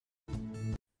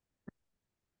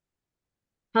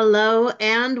Hello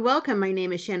and welcome. My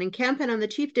name is Shannon Kemp, and I'm the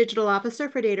Chief Digital Officer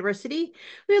for DATAVERSITY.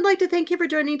 We would like to thank you for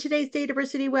joining today's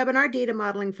DATAVERSITY webinar, Data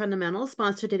Modeling Fundamentals,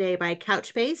 sponsored today by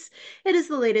Couchbase. It is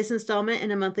the latest installment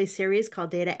in a monthly series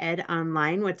called Data Ed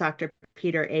Online with Dr.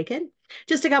 Peter Aiken.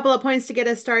 Just a couple of points to get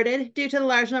us started. Due to the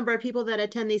large number of people that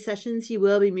attend these sessions, you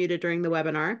will be muted during the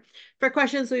webinar. For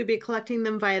questions, we will be collecting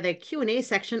them via the Q&A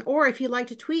section, or if you'd like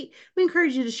to tweet, we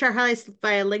encourage you to share highlights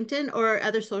via LinkedIn or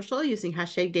other social using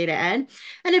hashtag DataEd.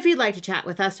 And if you'd like to chat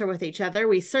with us or with each other,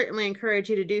 we certainly encourage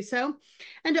you to do so.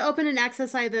 And to open and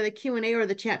access either the Q&A or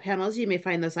the chat panels, you may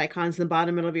find those icons in the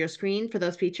bottom middle of your screen for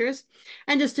those features.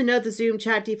 And just to note, the Zoom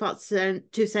chat defaults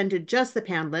to send to just the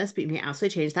panelists, but you may also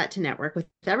change that to network with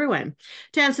everyone.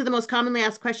 To answer the most commonly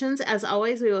asked questions, as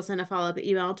always, we will send a follow-up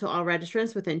email to all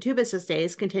registrants within 2 business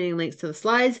days containing links to the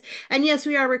slides. And yes,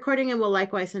 we are recording and will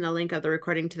likewise send a link of the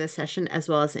recording to this session as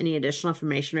well as any additional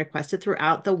information requested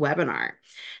throughout the webinar.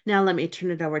 Now let me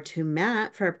turn it over to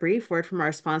Matt for a brief word from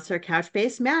our sponsor,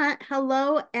 Couchbase. Matt,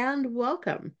 hello and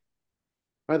welcome.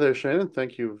 Hi there, Shannon.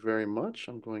 Thank you very much.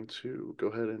 I'm going to go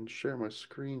ahead and share my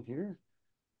screen here.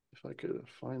 If I could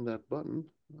find that button.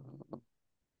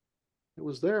 It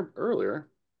was there earlier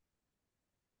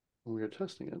when we were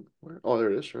testing it. Oh, there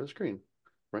it is. Share the screen.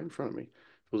 Right in front of me.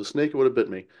 If it was a snake, it would have bit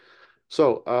me.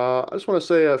 So I just want to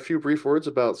say a few brief words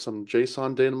about some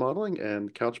JSON data modeling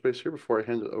and Couchbase here before I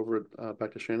hand it over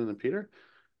back to Shannon and Peter.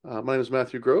 My name is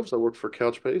Matthew Groves. I work for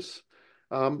Couchbase.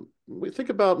 We think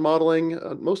about modeling.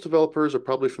 Most developers are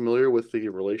probably familiar with the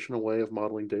relational way of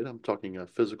modeling data. I'm talking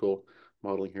physical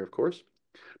modeling here, of course.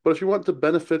 But if you want the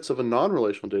benefits of a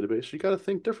non-relational database, you got to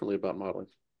think differently about modeling.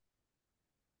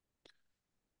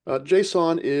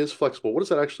 JSON is flexible. What does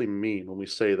that actually mean when we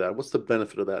say that? What's the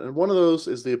benefit of that? And one of those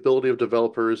is the ability of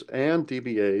developers and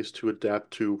DBAs to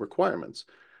adapt to requirements.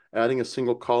 Adding a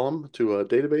single column to a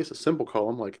database, a simple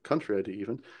column like a country ID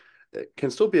even, it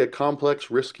can still be a complex,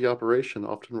 risky operation,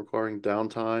 often requiring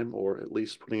downtime or at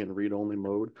least putting it in read-only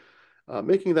mode.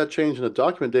 Making that change in a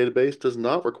document database does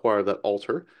not require that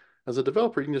alter. As a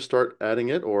developer, you can just start adding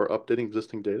it or updating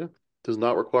existing data. Does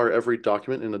not require every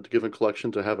document in a given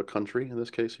collection to have a country, in this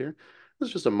case here. This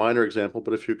is just a minor example,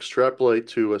 but if you extrapolate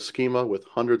to a schema with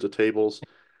hundreds of tables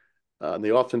and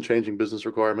the often changing business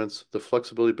requirements, the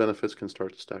flexibility benefits can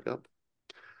start to stack up.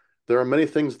 There are many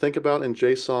things to think about in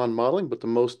JSON modeling, but the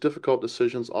most difficult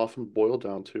decisions often boil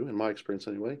down to, in my experience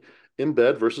anyway,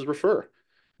 embed versus refer.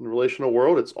 In the relational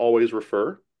world, it's always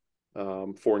refer,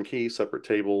 foreign key, separate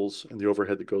tables, and the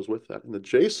overhead that goes with that. In the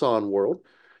JSON world,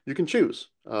 you can choose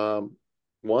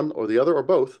one or the other or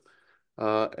both.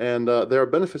 There are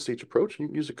benefits to each approach. You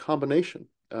can use a combination.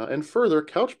 And further,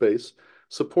 Couchbase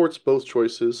supports both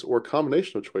choices or a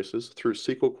combination of choices through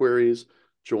SQL queries,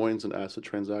 joins, and ACID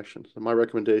transactions. And my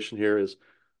recommendation here is,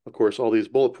 of course, all these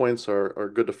bullet points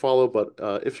are good to follow,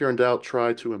 but if you're in doubt,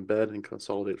 try to embed and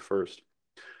consolidate first.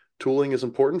 Tooling is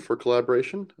important for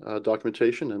collaboration,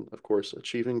 documentation, and of course,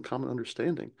 achieving common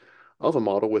understanding of a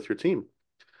model with your team.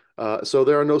 So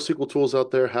there are NoSQL tools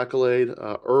out there, Accolade,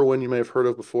 Irwin you may have heard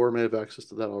of before, may have access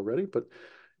to that already, but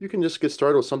you can just get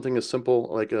started with something as simple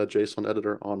like a JSON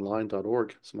editor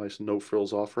online.org. It's a nice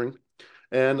no-frills offering.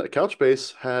 And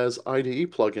Couchbase has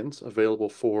IDE plugins available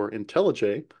for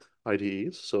IntelliJ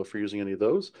IDEs. So if you're using any of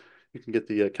those, you can get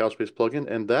the Couchbase plugin,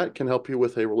 and that can help you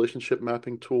with a relationship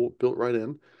mapping tool built right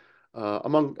in,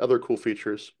 among other cool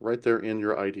features right there in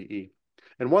your IDE.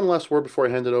 And one last word before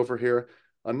I hand it over here.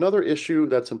 Another issue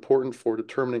that's important for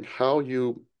determining how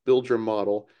you build your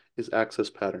model is access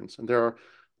patterns. And there are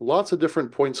lots of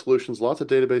different point solutions, lots of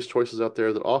database choices out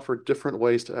there that offer different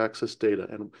ways to access data.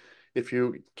 And if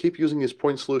you keep using these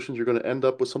point solutions, you're going to end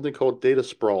up with something called data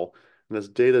sprawl. And that's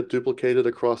data duplicated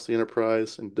across the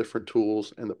enterprise in different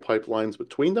tools and the pipelines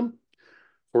between them.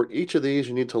 For each of these,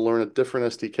 you need to learn a different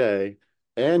SDK,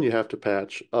 and you have to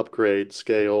patch, upgrade,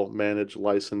 scale, manage,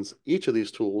 license each of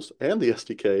these tools and the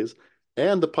SDKs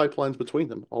and the pipelines between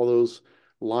them, all those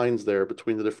lines there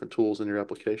between the different tools in your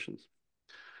applications.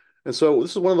 And so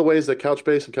this is one of the ways that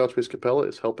Couchbase and Couchbase Capella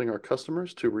is helping our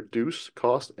customers to reduce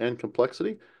cost and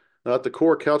complexity. Now, at the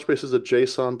core, Couchbase is a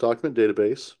JSON document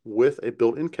database with a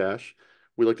built-in cache.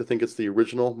 We like to think it's the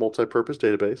original multi-purpose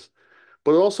database,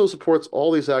 but it also supports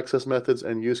all these access methods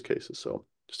and use cases. So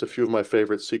just a few of my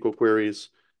favorite SQL queries.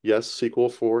 Yes,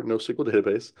 SQL for NoSQL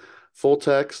database, full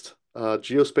text,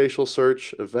 geospatial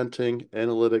search, eventing,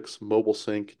 analytics, mobile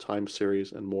sync, time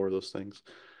series, and more of those things.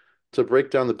 To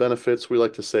break down the benefits, we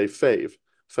like to say FAVE,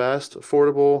 fast,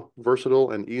 affordable,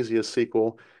 versatile, and easy as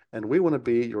SQL. And we want to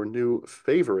be your new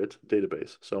favorite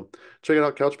database. So check it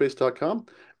out, couchbase.com.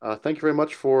 Thank you very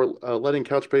much for letting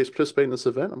Couchbase participate in this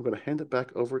event. I'm going to hand it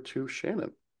back over to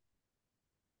Shannon.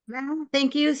 Well,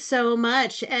 thank you so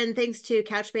much. And thanks to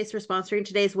Couchbase for sponsoring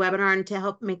today's webinar and to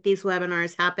help make these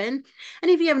webinars happen.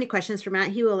 And if you have any questions for Matt,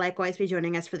 he will likewise be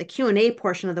joining us for the Q&A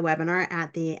portion of the webinar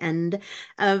at the end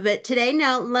of it today.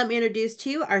 Now, let me introduce to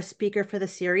you our speaker for the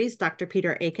series, Dr.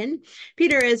 Peter Aiken.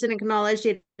 Peter is an acknowledged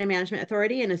data management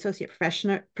authority and associate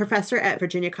professor at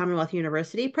Virginia Commonwealth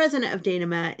University, president of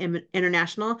Data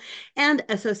International, and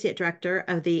associate director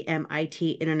of the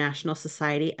MIT International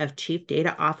Society of Chief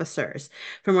Data Officers.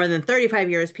 For more than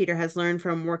 35 years, Peter has learned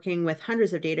from working with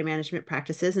hundreds of data management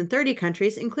practices in 30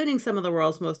 countries, including some of the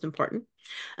world's most important.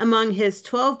 Among his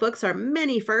 12 books are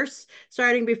many firsts,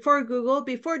 starting before Google,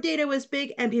 before data was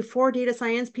big, and before data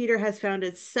science. Peter has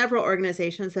founded several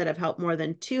organizations that have helped more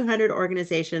than 200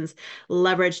 organizations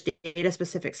leverage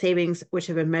data-specific savings, which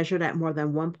have been measured at more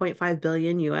than 1.5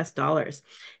 billion US dollars.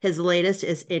 His latest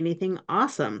is Anything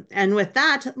Awesome. And with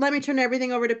that, let me turn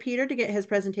everything over to Peter to get his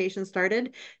presentation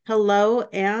started. Hello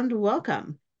and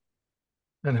welcome.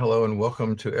 And hello and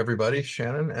welcome to everybody.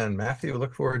 Shannon and Matthew,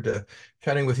 look forward to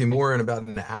chatting with you more in about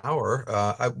an hour.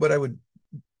 What I would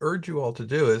urge you all to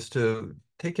do is to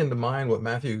take into mind what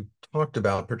Matthew talked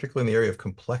about, particularly in the area of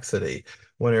complexity,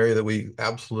 one area that we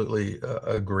absolutely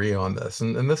agree on this.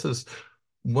 And this is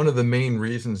one of the main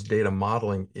reasons data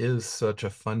modeling is such a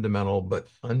fundamental but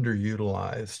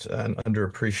underutilized and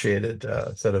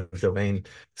underappreciated set of domain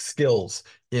skills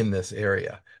in this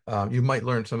area. You might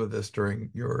learn some of this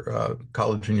during your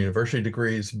college and university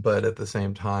degrees, but at the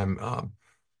same time,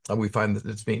 we find that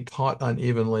it's being taught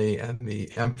unevenly, and the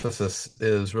emphasis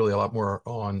is really a lot more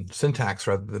on syntax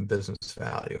rather than business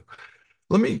value.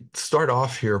 Let me start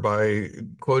off here by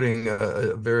quoting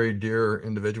a very dear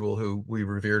individual who we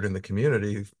revered in the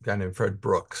community, a guy named Fred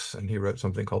Brooks, and he wrote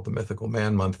something called the Mythical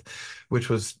Man Month, which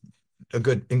was a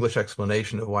good English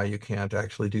explanation of why you can't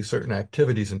actually do certain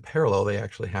activities in parallel. They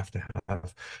actually have to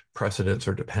have precedents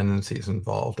or dependencies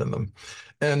involved in them.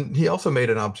 And he also made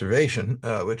an observation,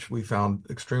 which we found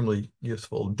extremely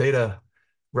useful. Data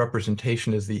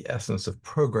representation is the essence of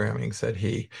programming, said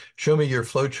he. Show me your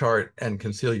flowchart and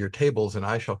conceal your tables, and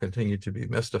I shall continue to be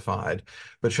mystified.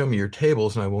 But show me your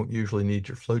tables, and I won't usually need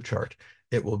your flowchart.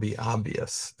 It will be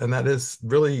obvious. And that is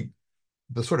really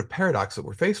the sort of paradox that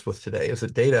we're faced with today, is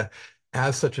that data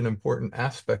as such an important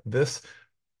aspect, this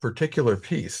particular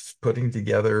piece, putting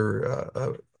together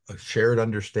a shared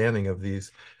understanding of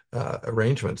these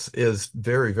arrangements, is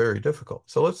very, very difficult.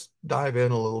 So let's dive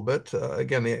in a little bit.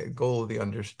 Again, the goal of the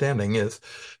understanding is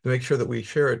to make sure that we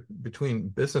share it between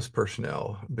business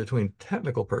personnel, between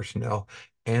technical personnel,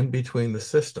 and between the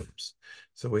systems.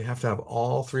 So we have to have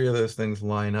all three of those things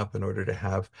line up in order to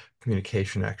have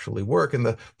communication actually work. And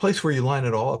the place where you line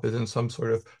it all up is in some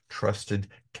sort of trusted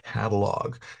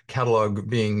catalog. Catalog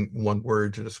being one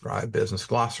word to describe business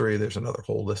glossary. There's another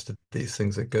whole list of these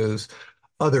things that goes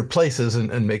other places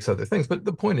and makes other things. But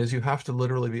the point is, you have to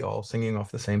literally be all singing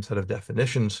off the same set of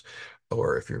definitions,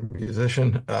 or if you're a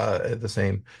musician, the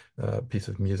same piece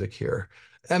of music here.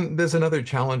 And there's another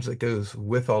challenge that goes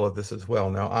with all of this as well.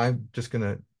 Now, I'm just going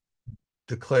to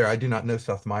declare I do not know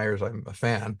Seth Meyers. I'm a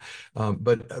fan,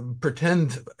 but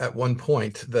pretend at one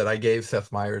point that I gave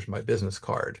Seth Meyers my business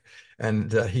card,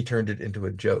 and he turned it into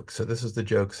a joke. So this is the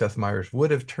joke Seth Meyers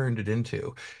would have turned it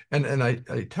into. And I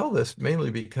tell this mainly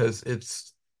because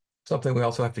it's something we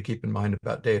also have to keep in mind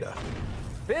about data.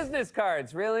 Business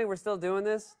cards, really? We're still doing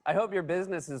this? I hope your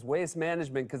business is waste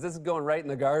management, because this is going right in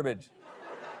the garbage.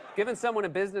 Giving someone a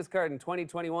business card in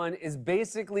 2021 is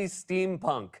basically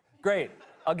steampunk. Great.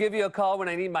 I'll give you a call when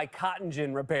I need my cotton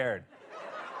gin repaired.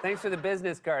 Thanks for the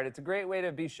business card. It's a great way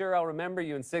to be sure I'll remember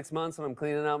you in 6 months when I'm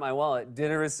cleaning out my wallet.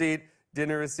 Dinner receipt,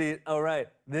 dinner receipt. Oh, right.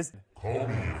 This. Call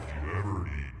me if you ever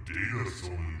need data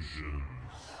solutions.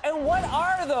 And what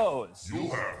are those?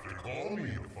 You'll have to call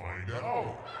me to find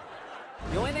out.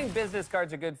 The only thing business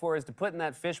cards are good for is to put in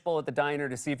that fishbowl at the diner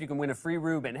to see if you can win a free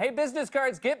Reuben. Hey, business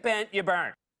cards, get bent, you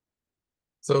burn.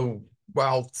 So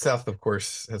while Seth, of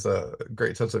course, has a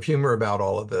great sense of humor about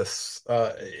all of this,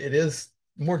 it is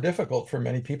more difficult for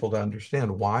many people to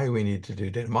understand why we need to do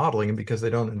data modeling, and because they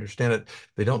don't understand it,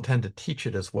 they don't tend to teach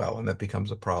it as well, and that becomes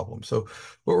a problem. So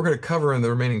what we're going to cover in the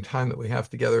remaining time that we have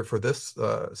together for this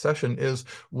session is,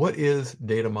 what is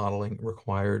data modeling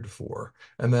required for?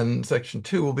 And then section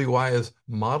 2 will be, why is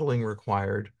modeling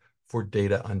required for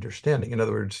data understanding? In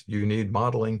other words, you need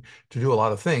modeling to do a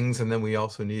lot of things, and then we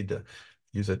also need to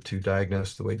use it to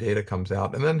diagnose the way data comes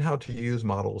out, and then how to use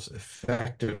models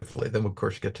effectively. Then we'll, of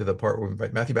course, get to the part where we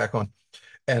invite Matthew back on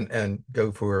and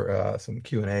go for some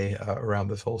Q&A around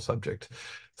this whole subject.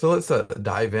 So let's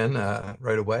dive in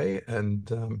right away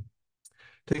and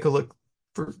take a look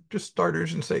for just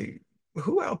starters and say,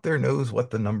 who out there knows what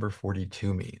the number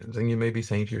 42 means? And you may be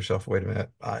saying to yourself, wait a minute,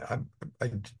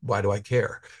 why do I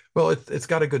care? Well, it's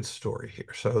got a good story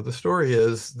here. So the story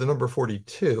is the number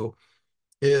 42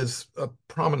 is a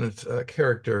prominent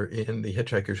character in the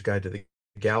Hitchhiker's Guide to the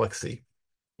Galaxy,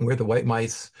 where the white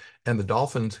mice and the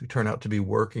dolphins who turn out to be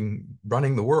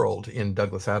running the world in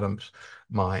Douglas Adams'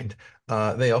 mind,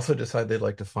 they also decide they'd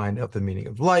like to find out the meaning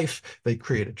of life. They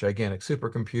create a gigantic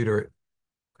supercomputer. It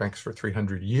cranks for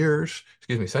 300 years,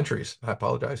 excuse me, centuries, I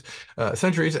apologize,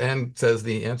 centuries, and says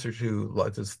the answer to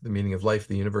the meaning of life,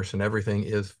 the universe, and everything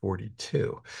is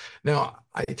 42. Now,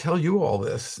 I tell you all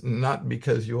this, not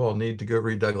because you all need to go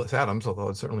read Douglas Adams, although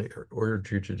I'd certainly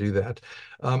urge you to do that,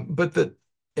 but that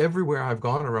everywhere I've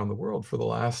gone around the world for the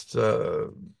last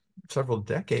several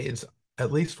decades,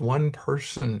 at least one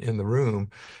person in the room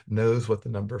knows what the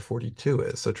number 42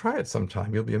 is. So try it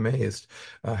sometime. You'll be amazed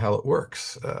how it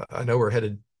works. I know we're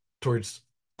headed towards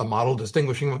a model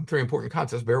distinguishing three important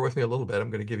concepts. Bear with me a little bit.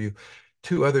 I'm going to give you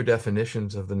two other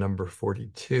definitions of the number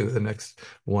 42. The next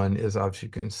one is, obviously,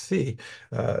 you can see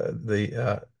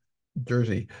the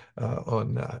jersey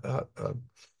on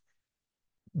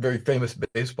very famous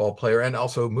baseball player and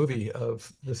also movie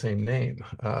of the same name.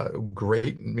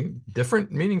 Different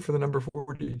meaning for the number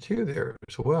 42 there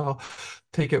as well.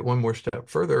 Take it one more step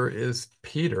further. Is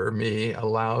Peter, me,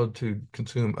 allowed to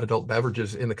consume adult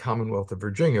beverages in the Commonwealth of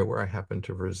Virginia, where I happen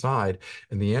to reside?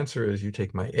 And the answer is you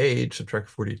take my age, subtract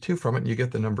 42 from it, and you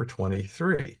get the number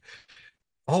 23.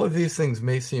 All of these things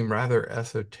may seem rather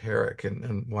esoteric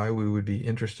and why we would be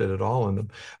interested at all in them.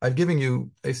 I've given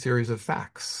you a series of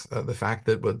facts. The fact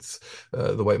that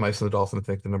the white mice and the dolphin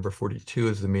think the number 42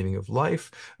 is the meaning of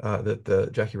life, that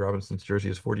Jackie Robinson's jersey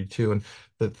is 42, and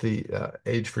that the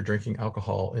age for drinking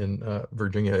alcohol in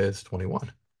Virginia is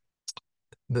 21.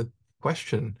 The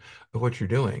question of what you're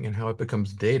doing and how it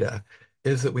becomes data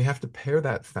is that we have to pair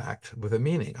that fact with a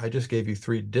meaning. I just gave you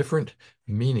three different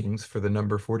meanings for the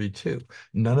number 42.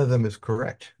 None of them is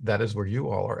correct. That is where you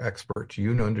all are experts.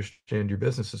 You understand your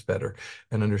businesses better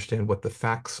and understand what the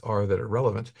facts are that are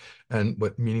relevant and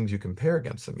what meanings you compare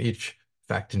against them. Each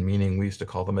fact and meaning, we used to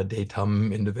call them a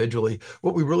datum individually.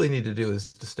 What we really need to do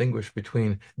is distinguish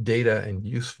between data and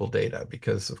useful data,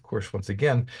 because, of course, once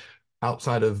again,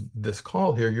 outside of this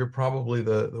call here, you're probably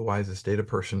the wisest data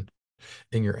person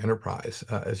in your enterprise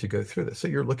as you go through this. So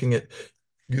you're looking at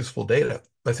useful data.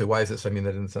 I say wisest, I mean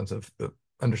that in the sense of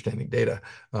understanding data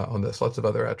on this. Lots of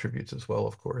other attributes as well,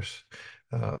 of course,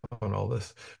 on all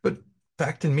this. But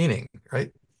fact and meaning,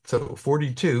 right? So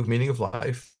 42, meaning of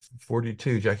life,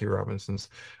 42, Jackie Robinson's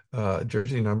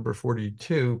jersey number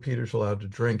 42, Peter's allowed to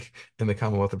drink in the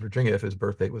Commonwealth of Virginia if his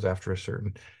birth date was after a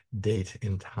certain date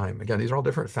in time. Again, these are all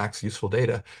different facts, useful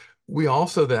data. We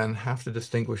also then have to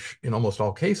distinguish, in almost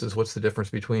all cases, what's the difference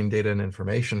between data and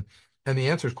information. And the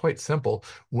answer is quite simple.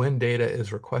 When data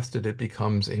is requested, it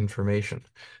becomes information.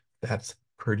 That's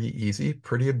pretty easy,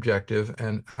 pretty objective,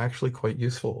 and actually quite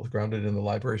useful, grounded in the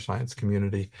library science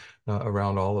community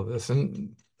around all of this.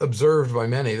 And observed by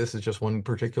many, this is just one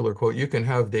particular quote, you can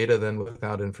have data then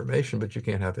without information, but you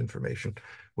can't have information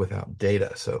without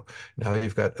data. So now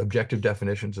you've got objective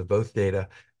definitions of both data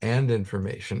and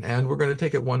information. And we're going to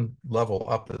take it one level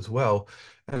up as well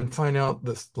and find out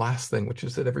this last thing, which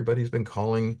is that everybody's been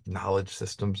calling knowledge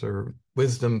systems or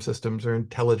wisdom systems or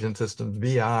intelligence systems,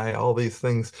 BI, all these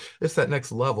things. It's that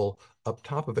next level up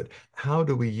top of it. How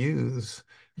do we use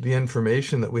the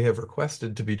information that we have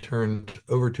requested to be turned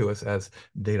over to us as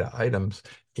data items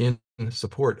in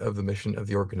support of the mission of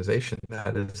the organization?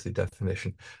 That is the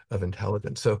definition of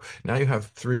intelligence. So now you have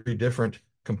three different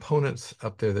components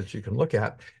up there that you can look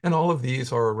at, and all of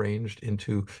these are arranged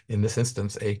into, in this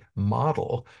instance, a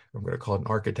model. I'm going to call it an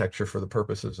architecture for the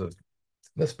purposes of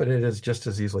this, but it is just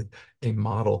as easily a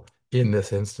model in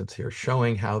this instance here,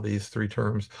 showing how these three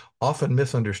terms, often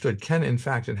misunderstood, can in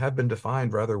fact and have been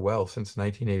defined rather well since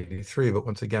 1983. But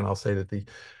once again, I'll say that the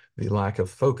lack of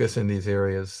focus in these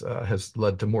areas has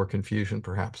led to more confusion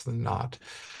perhaps than not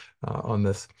on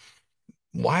this.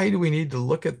 Why do we need to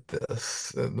look at this,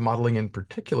 the modeling in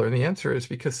particular? And the answer is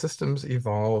because systems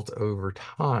evolved over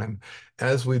time.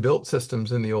 As we built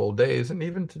systems in the old days, and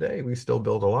even today, we still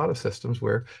build a lot of systems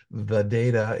where the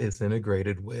data is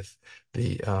integrated with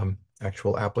the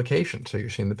actual application. So you're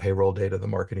seeing the payroll data, the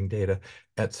marketing data,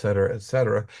 et cetera, et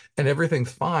cetera. And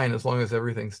everything's fine as long as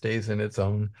everything stays in its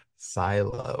own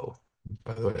silo.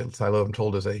 By the way, silo, I'm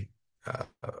told, is a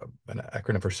an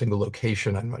acronym for single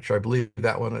location. I'm not sure I believe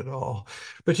that one at all.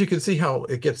 But you can see how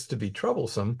it gets to be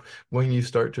troublesome when you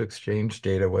start to exchange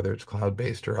data, whether it's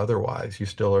cloud-based or otherwise. You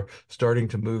still are starting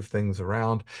to move things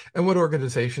around. And what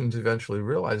organizations eventually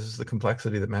realize is the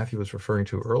complexity that Matthew was referring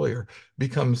to earlier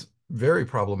becomes very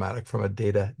problematic from a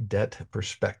data debt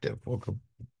perspective. We'll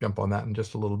jump on that in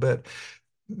just a little bit.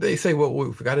 They say what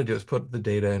we've got to do is put the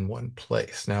data in one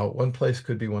place. Now, one place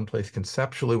could be one place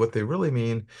conceptually. What they really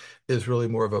mean is really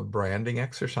more of a branding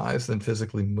exercise than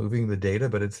physically moving the data,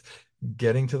 but it's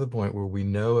getting to the point where we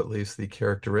know at least the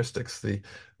characteristics, the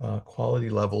quality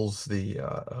levels, the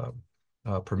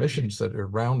permissions that are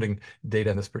rounding data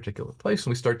in this particular place.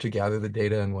 And we start to gather the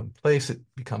data in one place. It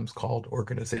becomes called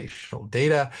organizational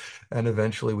data. And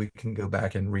eventually we can go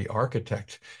back and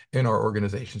re-architect in our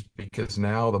organizations, because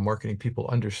now the marketing people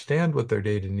understand what their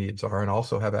data needs are and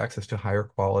also have access to higher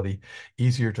quality,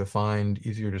 easier to find,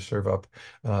 easier to serve up,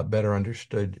 better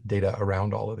understood data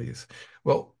around all of these.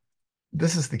 Well,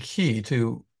 this is the key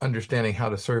to understanding how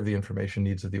to serve the information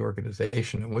needs of the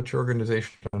organization. And what your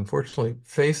organization unfortunately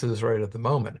faces right at the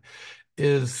moment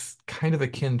is kind of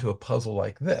akin to a puzzle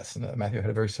like this. And Matthew had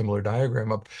a very similar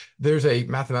diagram up. There's a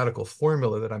mathematical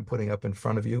formula that I'm putting up in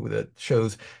front of you that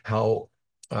shows how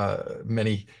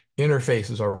many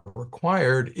interfaces are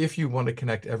required if you want to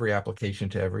connect every application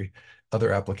to every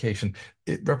other application.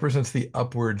 It represents the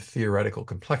upward theoretical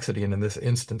complexity. And in this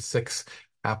instance, 6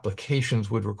 applications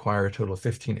would require a total of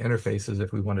 15 interfaces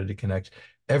if we wanted to connect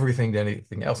everything to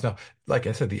anything else. Now, like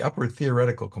I said, the upward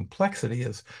theoretical complexity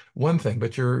is one thing,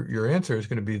 but your answer is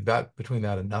going to be that between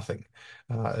that and nothing,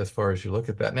 as far as you look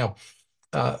at that. Now,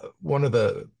 one of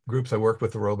the groups I worked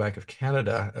with, the Royal Bank of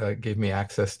Canada, gave me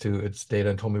access to its data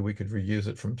and told me we could reuse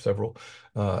it from several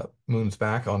moons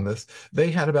back on this. They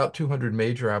had about 200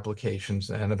 major applications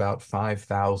and about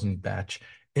 5,000 batch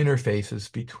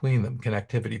interfaces between them,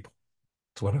 connectivity.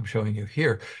 That's what I'm showing you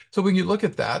here. So when you look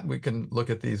at that, we can look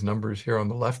at these numbers here on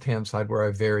the left-hand side where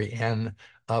I vary n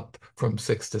up from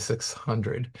 6 to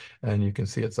 600. And you can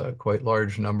see it's a quite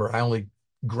large number. I only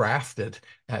graphed it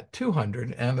at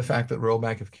 200. And the fact that Royal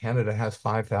Bank of Canada has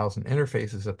 5,000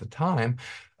 interfaces at the time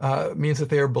means that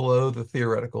they are below the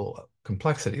theoretical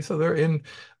complexity. So they're in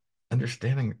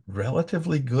understanding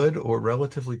relatively good or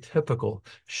relatively typical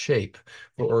shape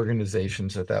for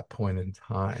organizations at that point in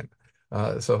time.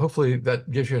 So hopefully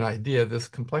that gives you an idea. This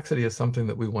complexity is something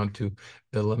that we want to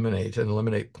eliminate and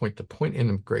eliminate point-to-point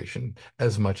integration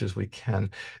as much as we can.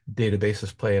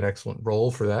 Databases play an excellent role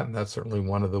for that, and that's certainly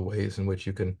one of the ways in which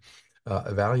you can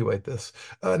evaluate this.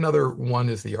 Another one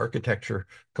is the architecture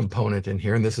component in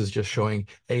here, and this is just showing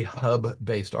a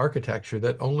hub-based architecture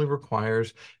that only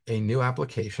requires a new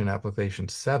application, application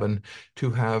 7, to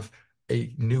have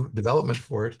a new development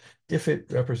for it if it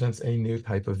represents a new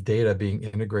type of data being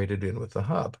integrated in with the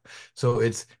hub. So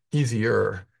it's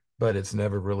easier, but it's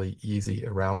never really easy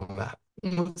around that.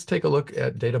 Let's take a look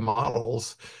at data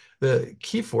models. The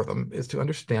key for them is to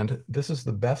understand this is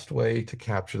the best way to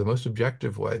capture, the most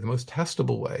objective way, the most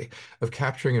testable way of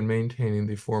capturing and maintaining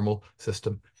the formal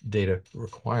system data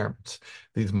requirements.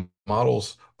 These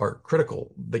models are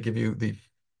critical. They give you the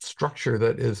structure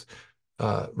that is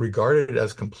regarded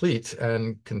as complete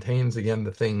and contains, again,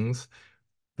 the things,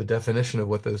 the definition of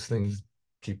what those things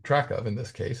keep track of. In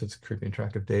this case, it's keeping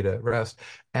track of data at rest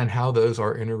and how those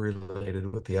are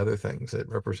interrelated with the other things. It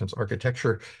represents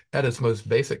architecture at its most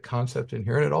basic concept in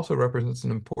here, and it also represents an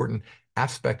important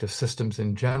aspect of systems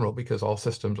in general, because all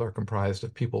systems are comprised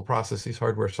of people, processes,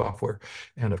 hardware, software,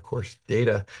 and of course,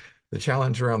 data. The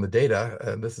challenge around the data,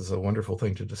 and this is a wonderful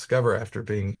thing to discover after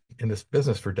being in this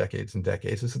business for decades and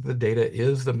decades, is that the data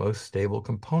is the most stable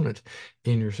component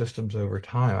in your systems over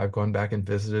time. I've gone back and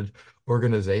visited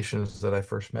organizations that I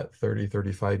first met 30,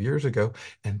 35 years ago,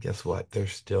 and guess what? They're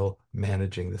still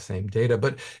managing the same data.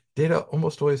 But data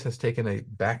almost always has taken a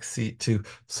backseat to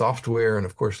software, and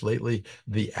of course, lately,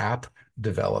 the app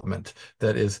development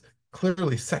that is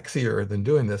clearly sexier than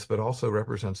doing this, but also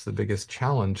represents the biggest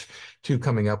challenge to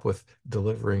coming up with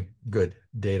delivering good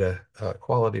data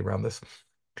quality around this.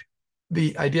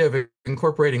 The idea of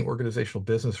incorporating organizational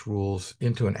business rules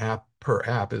into an app per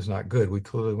app is not good. We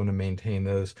clearly want to maintain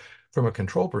those from a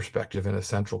control perspective in a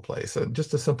central place.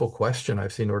 Just a simple question.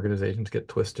 I've seen organizations get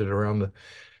twisted around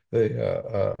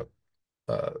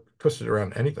twisted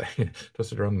around anything,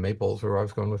 twisted around the maypoles, where I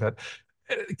was going with that.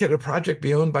 Can a project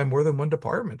be owned by more than one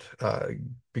department?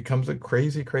 Becomes a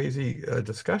crazy, crazy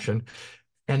discussion.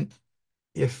 And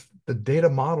if the data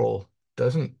model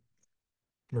doesn't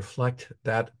reflect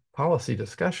that policy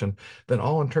discussion, then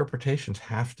all interpretations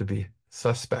have to be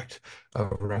suspect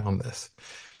around this.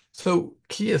 So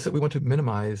key is that we want to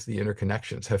minimize the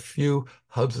interconnections, have few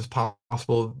hubs as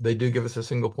possible. They do give us a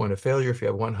single point of failure. If you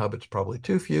have one hub, it's probably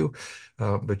too few,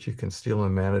 but you can still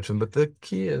and manage them. But the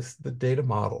key is the data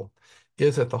model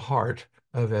is at the heart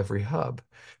of every hub.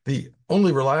 The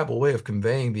only reliable way of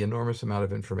conveying the enormous amount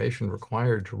of information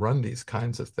required to run these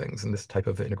kinds of things and this type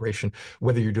of integration,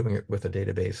 whether you're doing it with a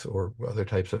database or other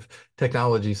types of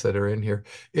technologies that are in here,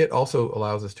 it also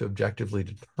allows us to objectively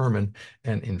determine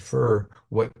and infer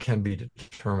what can be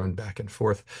determined back and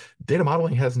forth. Data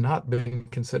modeling has not been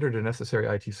considered a necessary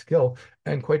IT skill,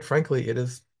 and quite frankly, it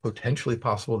is potentially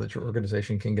possible that your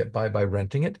organization can get by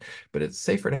renting it, but it's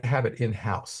safer to have it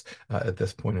in-house at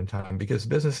this point in time because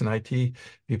business and IT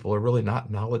people are really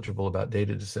not knowledgeable about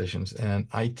data decisions, and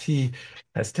IT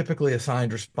has typically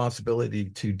assigned responsibility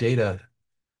to data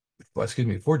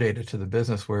for data to the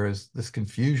business, whereas this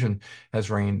confusion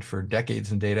has reigned for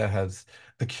decades and data has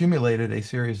accumulated a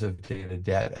series of data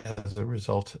debt as a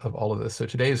result of all of this. So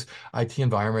today's IT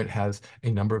environment has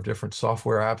a number of different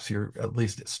software apps. You're at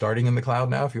least starting in the cloud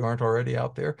now if you aren't already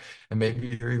out there. And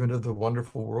maybe you're even to the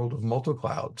wonderful world of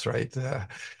multi-clouds, right?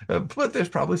 But there's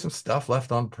probably some stuff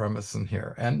left on premise in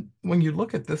here. And when you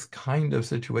look at this kind of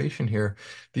situation here,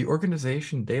 the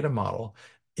organization data model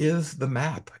is the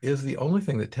map, is the only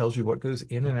thing that tells you what goes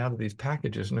in and out of these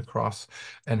packages and across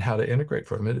and how to integrate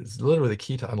from it. It's literally the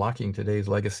key to unlocking today's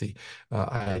legacy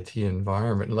IT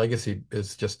environment. And legacy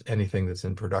is just anything that's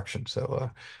in production.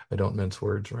 So I don't mince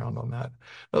words around on that.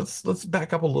 Let's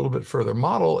back up a little bit further.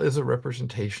 Model is a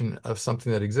representation of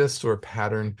something that exists or a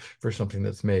pattern for something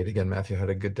that's made. Again, Matthew had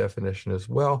a good definition as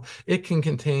well. It can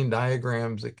contain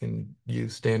diagrams. It can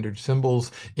use standard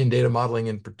symbols. In data modeling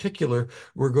in particular,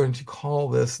 we're going to call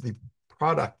this the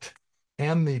product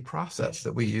and the process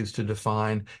that we use to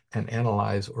define and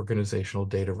analyze organizational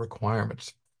data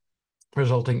requirements,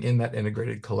 resulting in that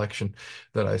integrated collection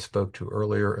that I spoke to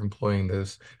earlier, employing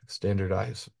those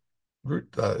standardized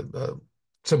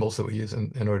symbols that we use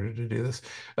in order to do this.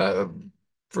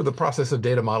 For the process of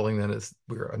data modeling, then, is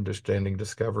we're understanding,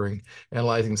 discovering,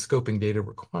 analyzing, scoping data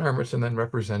requirements, and then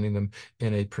representing them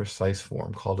in a precise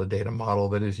form called a data model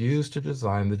that is used to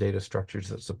design the data structures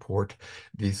that support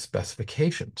these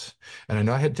specifications. And I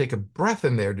know I had to take a breath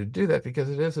in there to do that because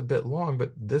it is a bit long,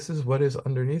 but this is what is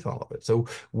underneath all of it. So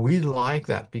we like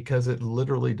that because it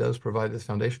literally does provide this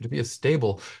foundation to be as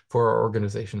stable for our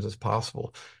organizations as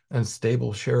possible. And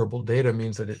stable, shareable data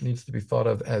means that it needs to be thought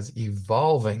of as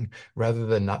evolving rather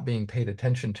than not being paid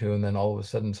attention to, and then all of a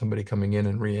sudden somebody coming in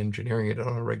and re-engineering it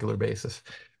on a regular basis.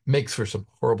 Makes for some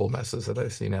horrible messes that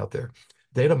I've seen out there.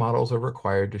 Data models are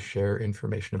required to share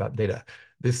information about data.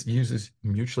 This uses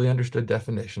mutually understood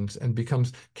definitions and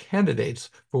becomes candidates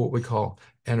for what we call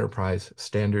enterprise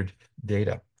standard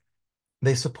data.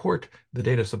 They support, the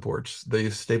data supports the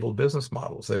stable business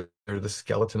models. They're the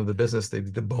skeleton of the business, the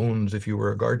bones, if you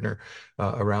were a gardener,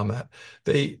 around that.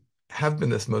 They have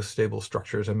been this most stable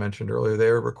structure, as I mentioned earlier. They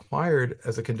are required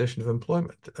as a condition of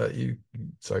employment,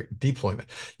 deployment.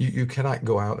 You cannot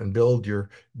go out and build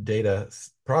your data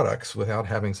products without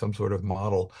having some sort of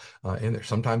model in there.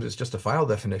 Sometimes it's just a file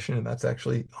definition, and that's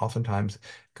actually oftentimes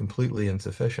completely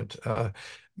insufficient.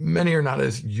 Many are not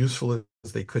as useful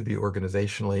as they could be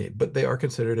organizationally, but they are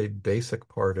considered a basic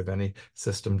part of any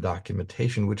system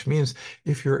documentation, which means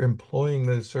if you're employing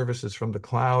those services from the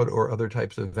cloud or other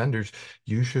types of vendors,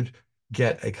 you should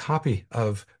get a copy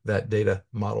of that data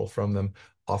model from them.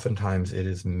 Oftentimes it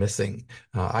is missing.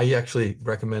 I actually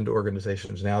recommend to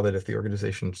organizations now that if the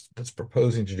organization that's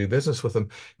proposing to do business with them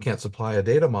can't supply a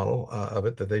data model of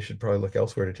it, that they should probably look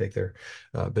elsewhere to take their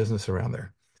business around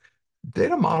there.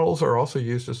 Data models are also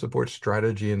used to support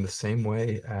strategy in the same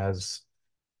way as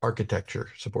architecture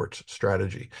supports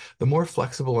strategy. The more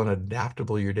flexible and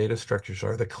adaptable your data structures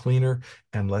are, the cleaner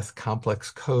and less complex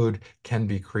code can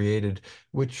be created,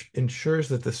 which ensures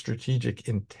that the strategic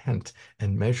intent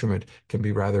and measurement can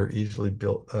be rather easily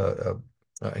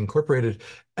incorporated,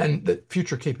 and that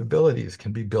future capabilities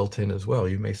can be built in as well.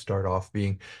 You may start off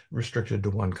being restricted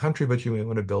to one country, but you may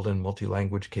want to build in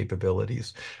multi-language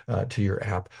capabilities to your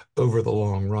app over the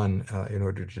long run in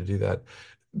order to do that.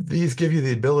 These give you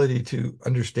the ability to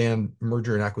understand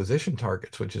merger and acquisition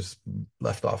targets, which is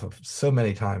left off of so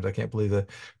many times. I can't believe the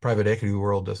private equity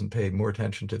world doesn't pay more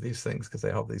attention to these things because they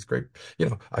have these great,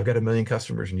 I've got 1 million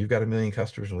customers and you've got 1 million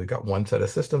customers and we've got one set of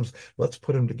systems. Let's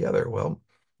put them together. Well,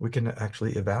 we can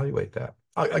actually evaluate that.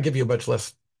 I'll give you a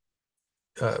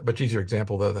much easier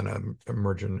example, though, than a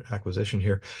merger and acquisition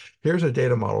here. Here's a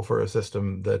data model for a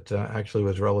system that actually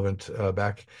was relevant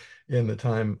back in the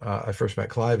time I first met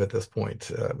Clive at this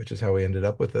point, which is how we ended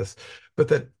up with this. But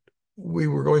that we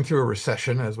were going through a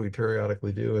recession, as we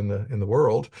periodically do in the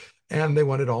world, and they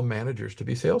wanted all managers to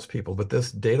be salespeople. But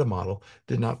this data model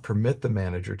did not permit the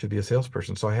manager to be a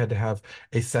salesperson. So I had to have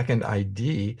a second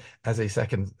ID as a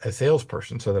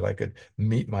salesperson so that I could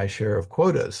meet my share of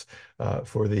quotas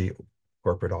for the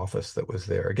corporate office that was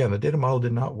there. Again, the data model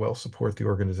did not well support the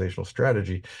organizational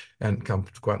strategy, and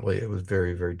consequently, it was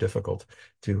very, very difficult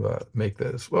to make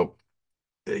this. Well,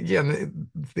 again,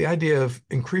 the idea of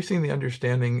increasing the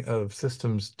understanding of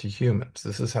systems to humans.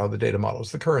 This is how the data model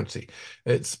is the currency.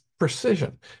 It's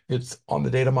precision. It's on the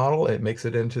data model. It makes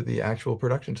it into the actual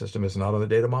production system. It's not on the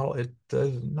data model. It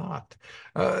does not.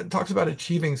 It talks about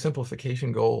achieving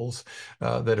simplification goals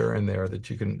that are in there that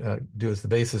you can do as the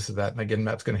basis of that. And again,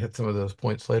 Matt's going to hit some of those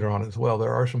points later on as well.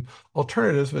 There are some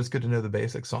alternatives, but it's good to know the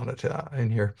basics on it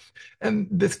in here. And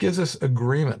this gives us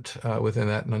agreement within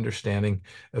that and understanding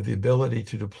of the ability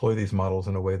to deploy these models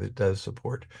in a way that does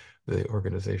support the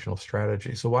organizational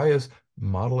strategy. So why is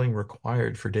modeling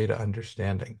required for data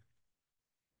understanding?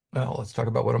 Well, let's talk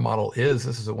about what a model is.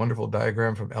 This is a wonderful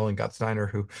diagram from Ellen Gottsteiner,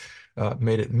 who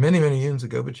made it many, many years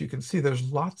ago, but you can see there's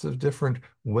lots of different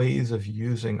ways of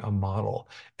using a model,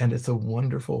 and it's a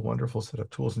wonderful, wonderful set of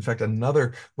tools. In fact,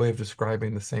 another way of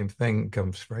describing the same thing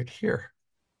comes right here.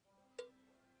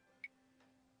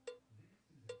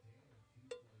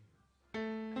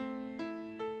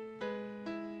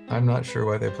 I'm not sure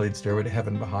why they played Stairway to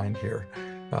Heaven behind here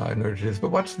in order to do this,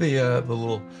 but watch the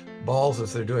little balls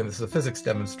as they're doing this. Is a physics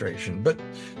demonstration, but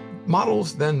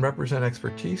models then represent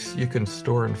expertise. You can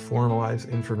store and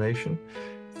formalize information,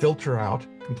 filter out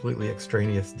completely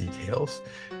extraneous details,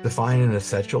 define an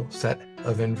essential set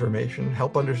of information,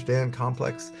 help understand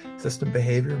complex system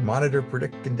behavior, monitor,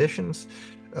 predict conditions,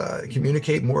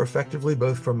 communicate more effectively,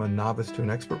 both from a novice to an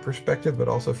expert perspective, but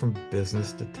also from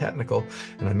business to technical.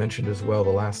 And I mentioned as well, the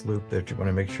last loop that you want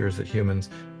to make sure is that humans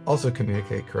also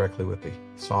communicate correctly with the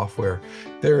software.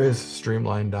 There is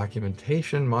streamlined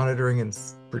documentation, monitoring and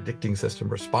predicting system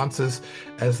responses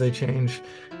as they change,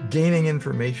 gaining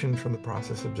information from the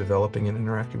process of developing and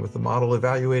interacting with the model,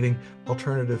 evaluating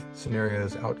alternative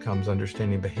scenarios, outcomes,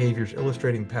 understanding behaviors,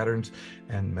 illustrating patterns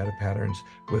and meta patterns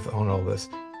on all this.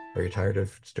 Are you tired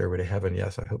of Stairway to Heaven?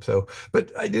 Yes, I hope so. But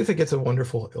I do think it's a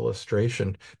wonderful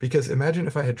illustration, because imagine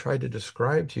if I had tried to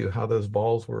describe to you how those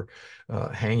balls were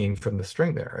hanging from the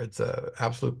string there. It's a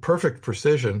absolute perfect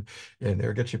precision in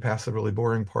there. Gets you past the really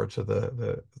boring parts of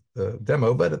the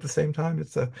demo, but at the same time,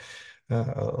 it's a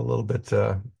little bit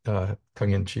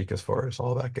tongue-in-cheek as far as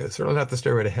all that goes. Certainly not the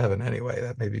Stairway to Heaven anyway.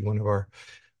 That may be one of our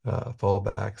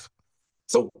fallbacks.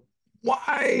 So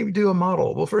why do a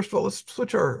model? Well, first of all, let's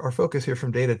switch our focus here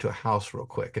from data to a house real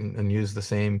quick and use the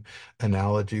same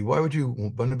analogy. Why would you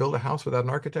want to build a house without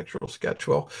an architectural sketch?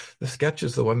 Well, the sketch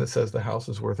is the one that says the house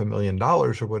is worth $1 million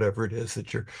or whatever it is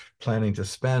that you're planning to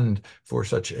spend for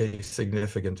such a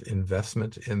significant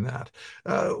investment in that.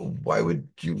 Why would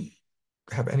you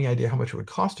have any idea how much it would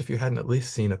cost if you hadn't at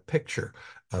least seen a picture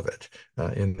of it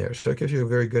in there? So it gives you a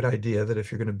very good idea that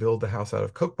if you're going to build the house out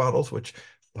of Coke bottles, which,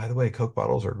 by the way, Coke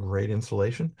bottles are great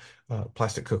insulation.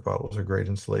 Plastic Coke bottles are great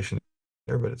insulation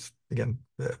there, but it's, again,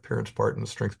 the appearance part and the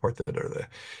strength part that are the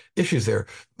issues there.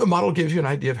 The model gives you an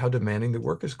idea of how demanding the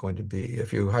work is going to be.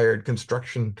 If you hired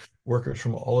construction workers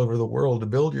from all over the world to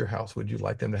build your house, would you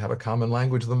like them to have a common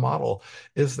language? The model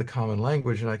is the common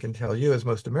language. And I can tell you, as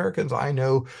most Americans, I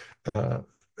know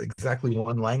exactly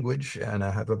one language, and I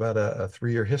have about a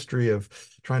 3-year history of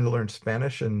trying to learn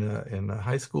Spanish in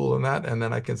high school and that, and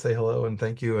then I can say hello and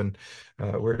thank you and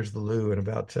where's the loo, and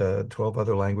about 12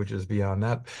 other languages beyond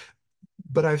that.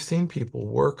 But I've seen people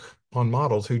work on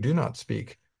models who do not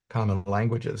speak common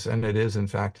languages, and it is in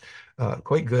fact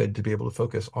quite good to be able to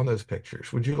focus on those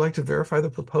pictures. Would you like to verify the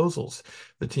proposals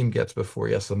the team gets before?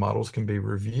 Yes, the models can be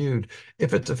reviewed.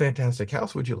 If it's a fantastic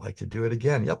house, would you like to do it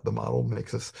again? Yep, the model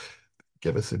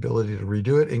give us the ability to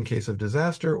redo it in case of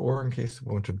disaster or in case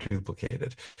we want to duplicate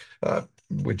it.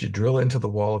 Would you drill into the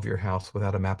wall of your house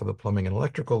without a map of the plumbing and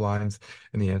electrical lines?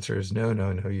 And the answer is no,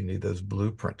 no, no, you need those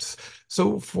blueprints.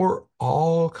 So for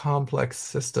all complex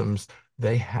systems,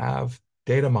 they have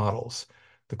data models.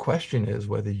 The question is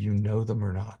whether you know them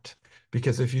or not.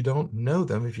 Because if you don't know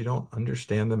them, if you don't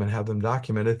understand them and have them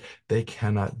documented, they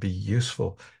cannot be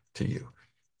useful to you.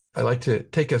 I'd like to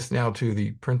take us now to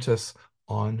the Princess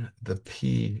on the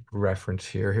P reference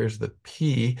here. Here's the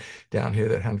P down here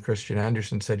that Hans Christian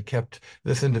Andersen said kept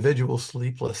this individual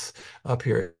sleepless up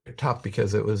here at top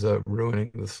because it was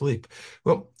ruining the sleep.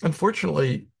 Well,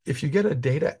 unfortunately, if you get a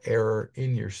data error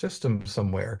in your system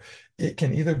somewhere, it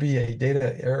can either be a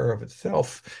data error of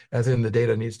itself, as in the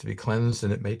data needs to be cleansed,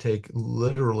 and it may take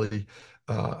literally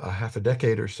a half a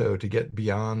decade or so to get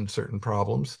beyond certain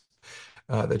problems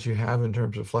that you have in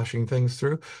terms of flushing things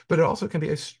through, but it also can be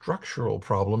a structural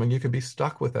problem, and you can be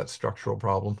stuck with that structural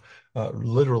problem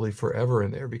literally forever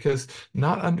in there because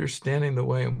not understanding the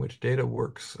way in which data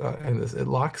works and it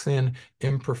locks in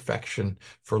imperfection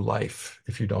for life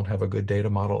if you don't have a good data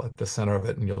model at the center of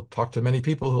it. And you'll talk to many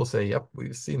people who will say, yep,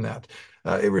 we've seen that.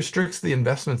 It restricts the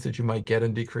investments that you might get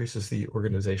and decreases the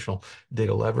organizational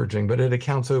data leveraging, but it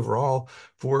accounts overall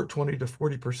for 20 to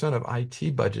 40% of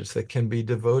IT budgets that can be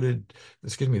devoted,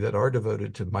 that are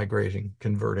devoted to migrating,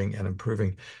 converting, and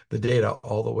improving the data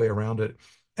all the way around it.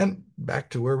 And back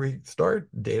to where we start,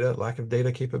 lack of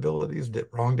data capabilities,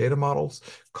 wrong data models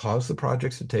cause the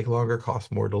projects to take longer,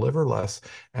 cost more, deliver less,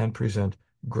 and present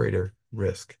greater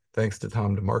risk. Thanks to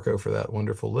Tom DeMarco for that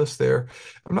wonderful list there.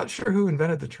 I'm not sure who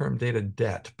invented the term data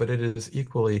debt, but it is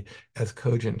equally as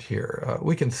cogent here.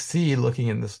 We can see looking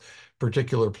in this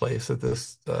particular place that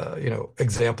this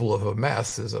example of a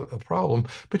mess is a problem,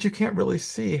 but you can't really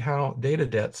see how data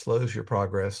debt slows your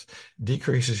progress,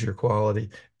 decreases your quality,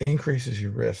 increases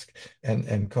your risk,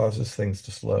 and causes things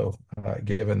to slow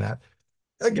given that.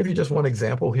 I'll give you just one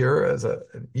example here as an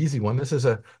easy one. This is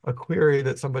a query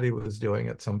that somebody was doing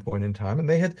at some point in time, and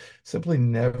they had simply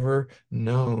never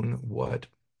known what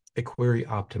a query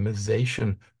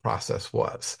optimization process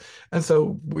was. And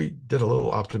so we did a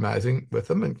little optimizing with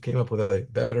them and came up with a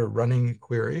better running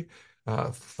query.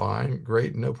 Fine,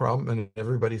 great, no problem. And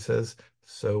everybody says,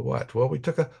 so what? Well, we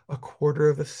took a quarter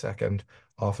of a second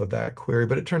off of that query,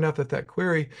 but it turned out that that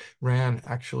query ran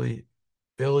actually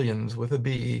billions with a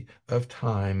B of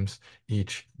times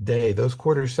each day. Those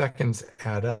quarter seconds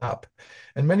add up.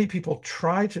 And many people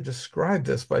try to describe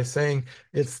this by saying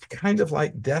it's kind of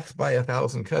like death by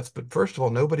 1,000 cuts. But first of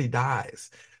all, nobody dies.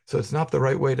 So it's not the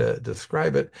right way to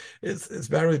describe it. It's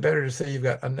probably better to say you've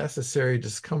got unnecessary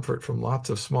discomfort from lots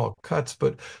of small cuts,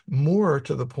 but more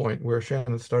to the point where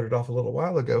Shannon started off a little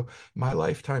while ago, my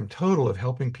lifetime total of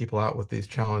helping people out with these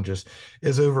challenges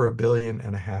is over $1.5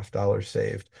 billion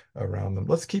saved around them.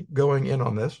 Let's keep going in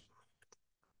on this.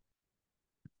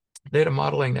 Data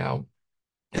modeling now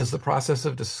is the process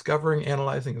of discovering,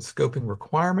 analyzing, and scoping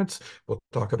requirements. We'll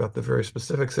talk about the very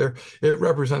specifics there. It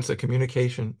represents a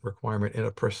communication requirement in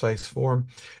a precise form.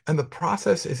 And the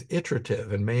process is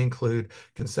iterative and may include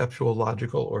conceptual,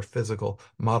 logical, or physical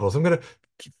models. I'm going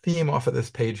to theme off of this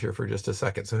page here for just a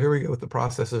second. So here we go with the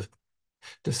process of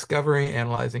discovering,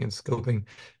 analyzing, and scoping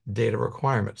data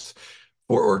requirements.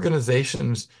 For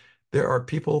organizations, there are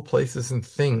people, places, and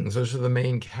things. Those are the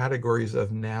main categories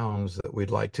of nouns that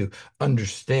we'd like to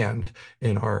understand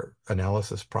in our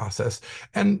analysis process.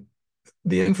 And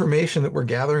the information that we're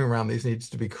gathering around these needs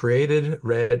to be created,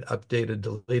 read, updated,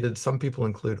 deleted. Some people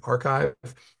include archive.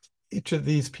 Each of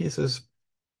these pieces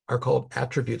are called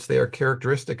attributes. They are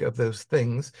characteristic of those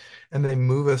things, and they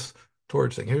move us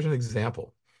towards things. Here's an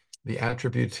example. The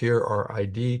attributes here are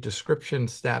ID, description,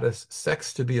 status,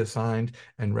 sex to be assigned,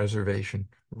 and reservation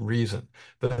reason.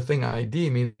 The thing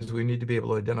ID means we need to be able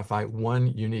to identify one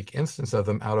unique instance of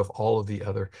them out of all of the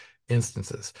other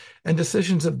instances. And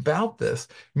decisions about this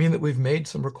mean that we've made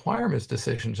some requirements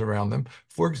decisions around them.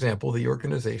 For example, the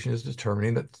organization is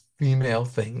determining that female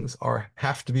things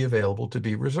have to be available to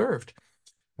be reserved.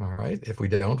 All right. If we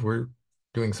don't, we're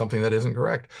doing something that isn't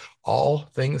correct. All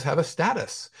things have a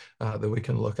status that we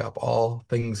can look up. All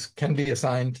things can be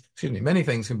assigned, many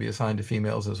things can be assigned to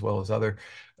females as well as other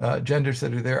genders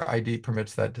that are there. ID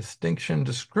permits that distinction.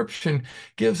 Description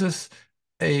gives us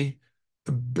a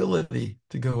ability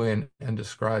to go in and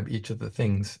describe each of the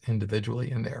things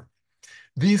individually in there.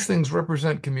 These things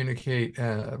represent communicate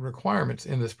requirements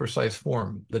in this precise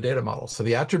form, the data model. So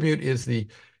the attribute is the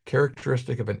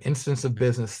characteristic of an instance of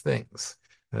business things.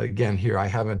 Again, here I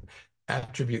have an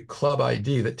attribute club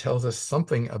ID that tells us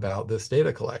something about this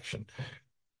data collection.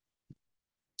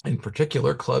 In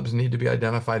particular, clubs need to be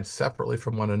identified separately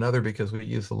from one another because we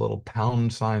use the little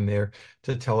pound sign there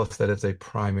to tell us that it's a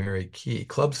primary key.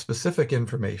 Club-specific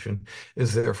information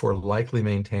is therefore likely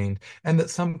maintained, and that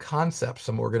some concept,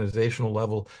 some organizational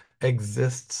level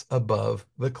exists above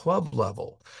the club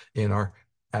level in our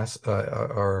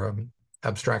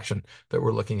abstraction that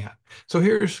we're looking at. So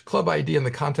here's club ID in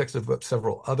the context of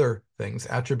several other things.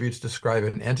 Attributes describe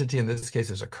an entity. In this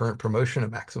case, as a current promotion, a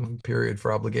maximum period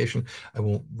for obligation. I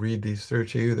won't read these through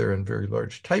to you. They're in very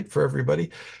large type for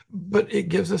everybody, but it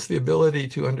gives us the ability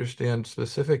to understand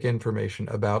specific information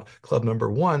about club number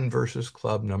 1 versus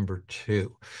club number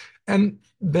 2. And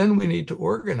then we need to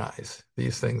organize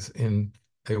these things in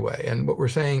a way. And what we're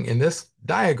saying in this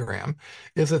diagram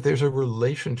is that there's a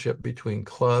relationship between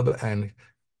club and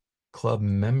club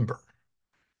member,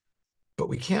 but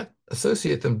we can't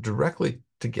associate them directly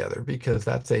together because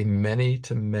that's a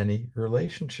many-to-many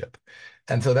relationship.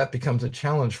 And so that becomes a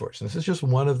challenge for us. And this is just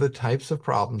one of the types of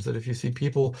problems that if you see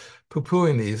people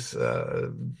poo-pooing these,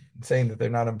 saying that they're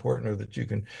not important or that you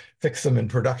can fix them in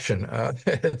production,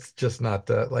 it's just not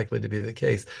likely to be the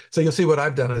case. So you'll see what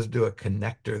I've done is do a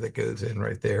connector that goes in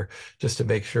right there just to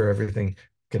make sure everything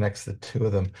connects the two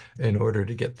of them in order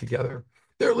to get together.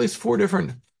 There are at least 4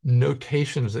 different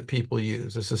notations that people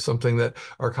use. This is something that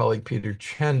our colleague Peter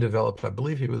Chen developed. I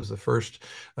believe he was the first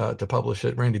to publish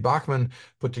it. Randy Bachman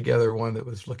put together one that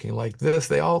was looking like this.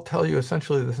 They all tell you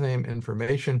essentially the same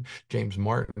information. James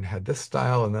Martin had this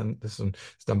style, and then this one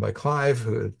is done by Clive,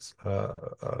 who is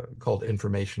called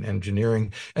information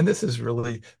engineering. And this is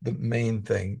really the main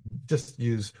thing. Just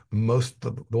use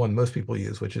the one most people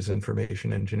use, which is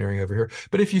information engineering over here.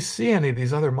 But if you see any of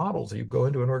these other models, you go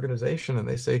into an organization and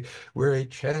they say, we're a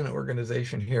Chen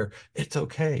organization here, it's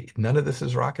okay. None of this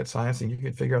is rocket science, and you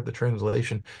can figure out the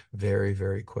translation very,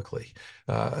 very quickly.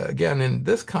 Again, in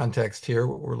this context here,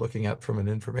 what we're looking at from an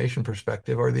information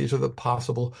perspective these are the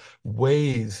possible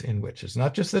ways in which it's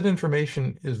not just that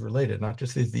information is related, not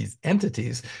just these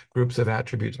entities, groups of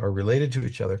attributes are related to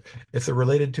each other. It's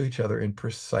related to each other in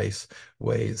precise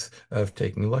ways of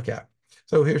taking a look at.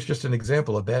 So here's just an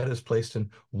example. A bed is placed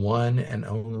in one and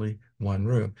only one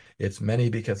room. It's many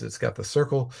because it's got the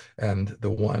circle and the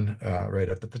one right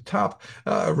up at the top.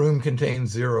 A room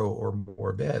contains 0 or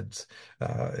more beds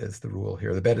is the rule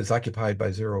here. The bed is occupied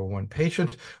by 0 or 1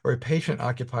 patient, or a patient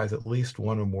occupies at least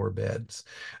 1 or more beds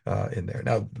in there.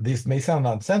 Now, these may sound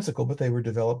nonsensical, but they were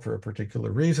developed for a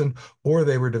particular reason, or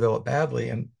they were developed badly,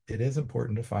 and it is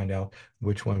important to find out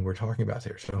which one we're talking about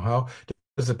here. So how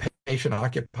does a patient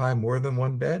occupy more than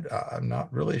 1 bed? I'm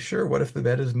not really sure. What if the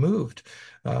bed is moved?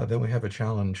 Then we have a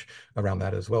challenge around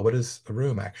that as well. What is a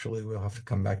room, actually? We'll have to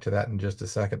come back to that in just a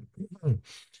second.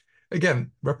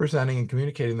 Again, representing and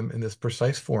communicating them in this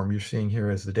precise form you're seeing here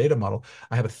as the data model.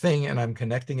 I have a thing, and I'm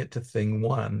connecting it to thing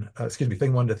 1,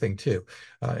 thing 1 to thing 2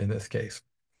 in this case.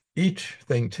 Each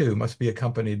thing 2 must be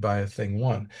accompanied by a thing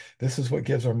 1. This is what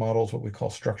gives our models what we call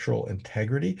structural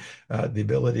integrity, the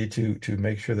ability to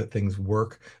make sure that things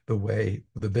work the way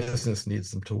the business needs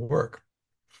them to work.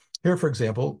 Here, for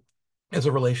example, is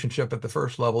a relationship at the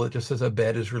first level. It just says a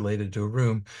bed is related to a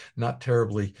room, not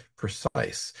terribly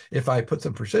precise. If I put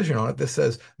some precision on it, this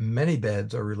says many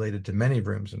beds are related to many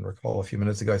rooms. And recall a few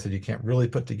minutes ago, I said you can't really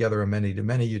put together a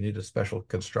many-to-many. You need a special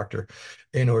constructor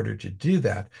in order to do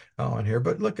that on here.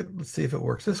 But let's see if it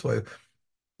works this way.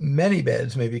 Many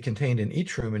beds may be contained in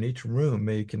each room, and each room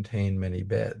may contain many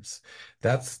beds.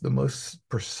 That's the most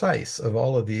precise of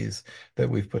all of these that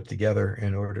we've put together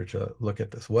in order to look at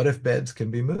this. What if beds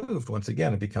can be moved? Once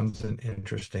again, it becomes an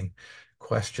interesting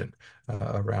question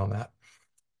around that.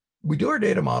 We do our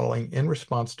data modeling in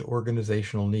response to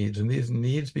organizational needs, and these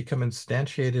needs become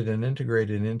instantiated and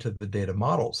integrated into the data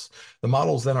models. The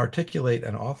models then articulate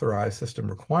and authorize system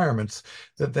requirements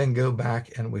that then go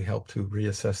back and we help to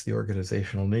reassess the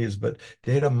organizational needs. But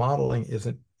data modeling is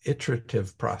an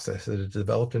iterative process that is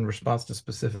developed in response to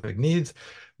specific needs,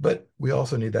 but we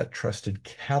also need that trusted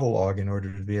catalog in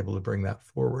order to be able to bring that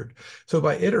forward. So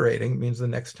by iterating means the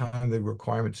next time the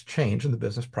requirements change, and the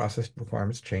business process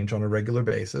requirements change on a regular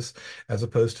basis, as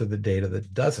opposed to the data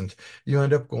that doesn't, you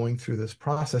end up going through this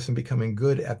process and becoming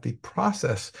good at the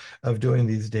process of doing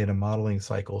these data modeling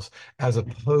cycles, as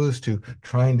opposed to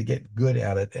trying to get good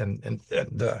at it and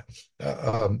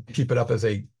keep it up as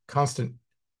a constant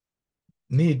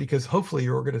need, because hopefully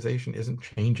your organization isn't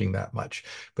changing that much.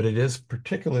 But it is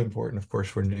particularly important, of course,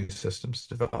 for new systems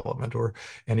development or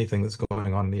anything that's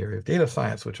going on in the area of data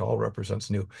science, which all represents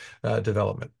new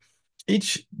development.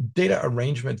 Each data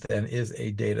arrangement then is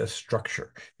a data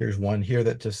structure. Here's one here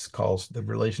that just calls the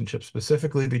relationship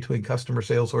specifically between customer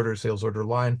sales order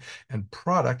line, and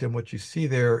product. And what you see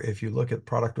there, if you look at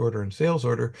product order and sales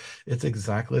order, it's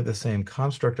exactly the same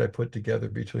construct I put together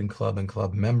between club and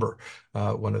club member.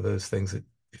 One of those things that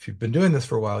if you've been doing this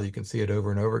for a while, you can see it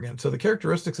over and over again. So the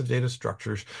characteristics of data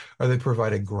structures are they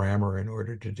provide a grammar in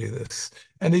order to do this.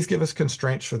 And these give us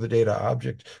constraints for the data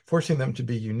object, forcing them to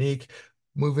be unique,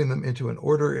 moving them into an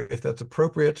order if that's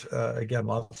appropriate. Again,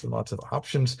 lots and lots of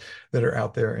options that are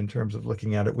out there in terms of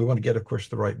looking at it. We want to get, of course,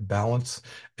 the right balance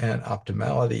and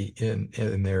optimality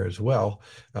in there as well,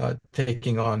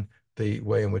 taking on the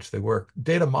way in which they work.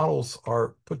 Data models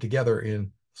are put together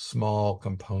in small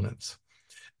components.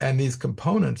 And these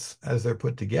components, as they're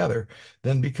put together,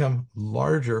 then become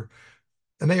larger,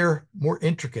 and they are more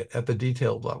intricate at the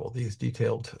detailed level, these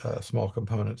detailed small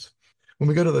components. When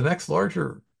we go to the next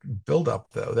larger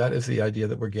buildup, though, that is the idea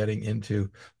that we're getting into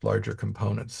larger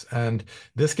components. And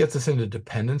this gets us into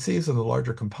dependencies, and the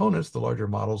larger components, the larger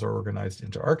models are organized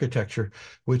into architecture,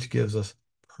 which gives us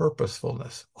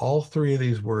purposefulness. All three of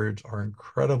these words are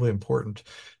incredibly important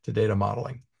to data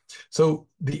modeling. So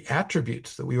the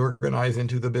attributes that we organize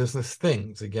into the business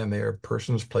things, again, they are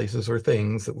persons, places, or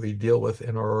things that we deal with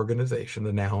in our organization,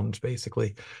 the nouns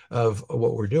basically of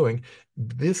what we're doing.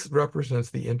 This represents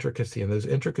the intricacy, and those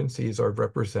intricacies are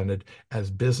represented as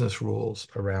business rules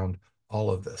around all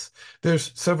of this.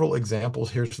 There's several examples.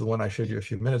 Here's the one I showed you a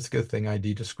few minutes ago: thing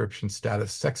ID, description,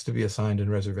 status, sex to be assigned, and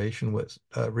reservation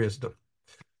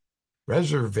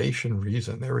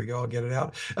reason. There we go. I'll get it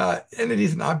out.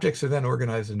 Entities and objects are then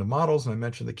organized into models. And I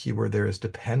mentioned the keyword there is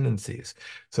dependencies.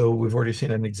 So we've already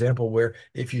seen an example where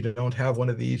if you don't have one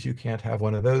of these, you can't have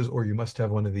one of those, or you must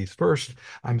have one of these first.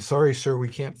 I'm sorry, sir, we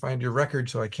can't find your record,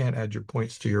 so I can't add your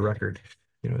points to your record.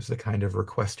 Is the kind of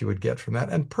request you would get from that.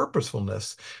 And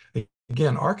purposefulness.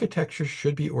 Again, architecture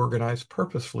should be organized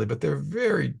purposefully, but they're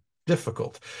very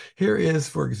difficult. Here is,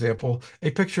 for example,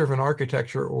 a picture of an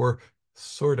architecture, or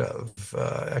sort of.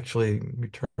 Actually, we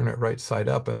turn it right side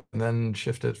up and then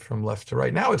shift it from left to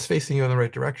right. Now it's facing you in the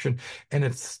right direction, and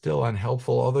it's still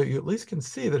unhelpful, although you at least can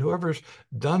see that whoever's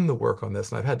done the work on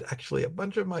this, and I've had actually a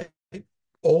bunch of my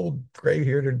old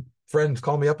gray-haired friends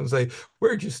call me up and say,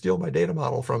 "Where'd you steal my data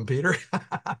model from, Peter?"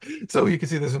 So you can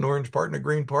see there's an orange part and a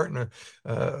green part and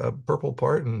a purple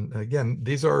part. And again,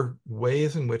 these are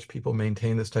ways in which people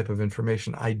maintain this type of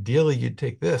information. Ideally, you'd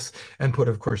take this and put,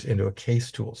 of course, into a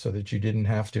case tool so that you didn't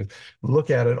have to look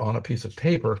at it on a piece of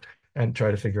paper and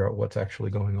try to figure out what's actually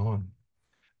going on.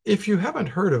 If you haven't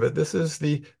heard of it, this is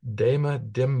the DEMA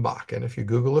DIMBOK. And if you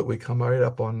Google it, we come right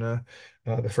up on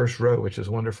the first row, which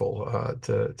is wonderful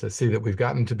to see that we've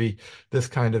gotten to be this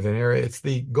kind of an area. It's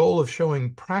the goal of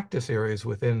showing practice areas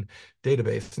within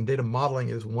database, and data modeling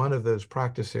is one of those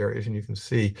practice areas. And you can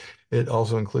see it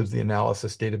also includes the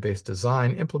analysis, database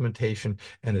design, implementation,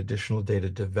 and additional data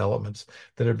developments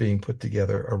that are being put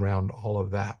together around all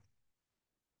of that.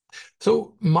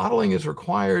 So modeling is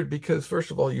required because, first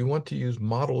of all, you want to use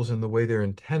models in the way they're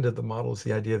intended. The model is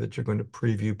the idea that you're going to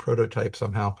preview, prototype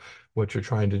somehow what you're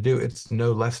trying to do. It's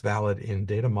no less valid in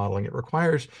data modeling. It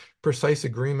requires precise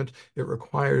agreement. It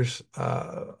requires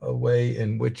a way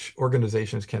in which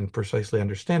organizations can precisely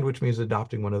understand, which means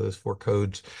adopting one of those 4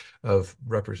 codes of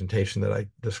representation that I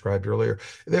described earlier.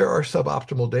 There are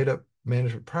suboptimal data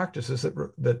management practices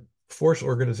that force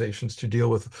organizations to deal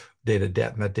with data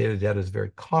debt, and that data debt is very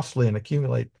costly, and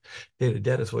accumulate data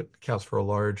debt is what accounts for a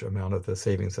large amount of the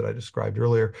savings that I described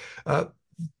earlier.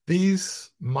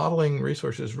 These modeling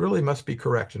resources really must be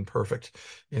correct and perfect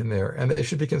in there, and they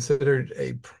should be considered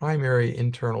a primary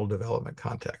internal development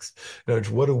context. In other words,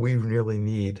 what do we really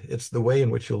need? It's the way in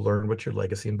which you'll learn what your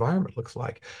legacy environment looks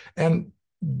like. And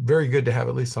very good to have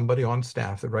at least somebody on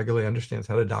staff that regularly understands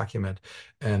how to document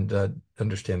and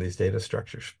understand these data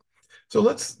structures. So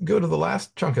let's go to the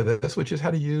last chunk of this, which is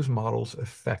how to use models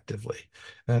effectively.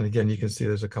 And again, you can see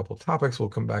there's a couple of topics. We'll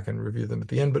come back and review them at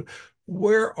the end, but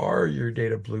where are your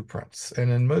data blueprints?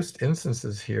 And in most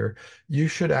instances here, you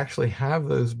should actually have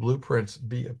those blueprints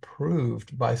be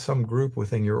approved by some group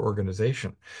within your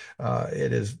organization.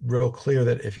 It is real clear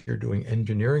that if you're doing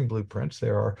engineering blueprints,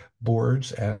 there are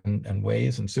boards and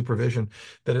ways and supervision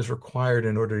that is required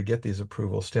in order to get these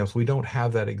approval stamps. We don't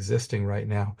have that existing right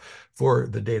now for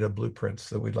the data blueprints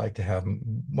that we'd like to have.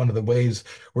 One of the ways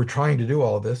we're trying to do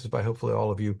all of this is by hopefully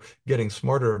all of you getting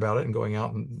smarter about it and going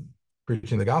out and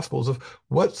preaching the gospels of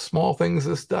what small things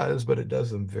this does, but it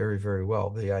does them very, very well,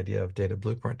 the idea of data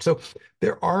blueprint. So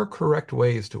there are correct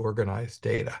ways to organize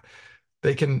data.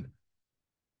 They can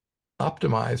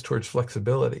optimize towards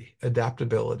flexibility,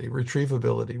 adaptability,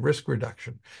 retrievability, risk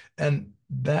reduction. And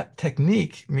that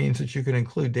technique means that you can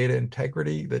include data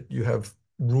integrity, that you have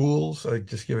rules. I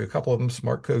just give you a couple of them: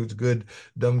 smart codes good,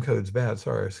 dumb codes bad.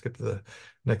 Sorry, I skipped the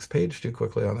next page too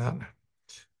quickly on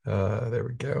that. There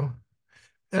we go.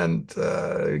 And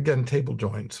again, table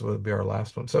joints will be our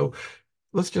last one. So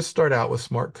let's just start out with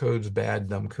smart codes bad,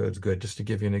 dumb codes good, just to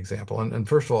give you an example. And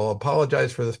first of all, I'll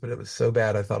apologize for this, but it was so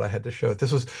bad I thought I had to show it.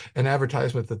 This was an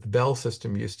advertisement that the Bell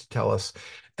system used to tell us.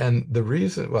 And the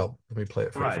reason, well, let me play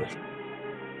it for you first.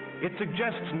 It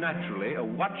suggests naturally a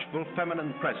watchful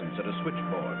feminine presence at a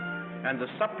switchboard and a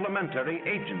supplementary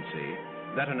agency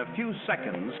that in a few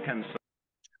seconds can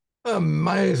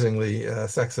amazingly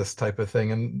sexist type of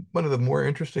thing. And one of the more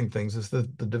interesting things is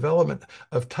that the development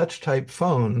of touch type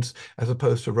phones as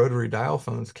opposed to rotary dial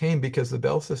phones came because the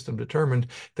Bell system determined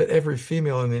that every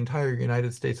female in the entire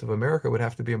United States of America would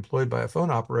have to be employed by a phone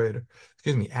operator,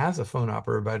 excuse me, as a phone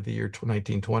operator by the year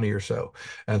 1920 or so.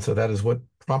 And so that is what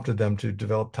prompted them to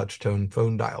develop touch tone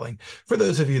phone dialing. For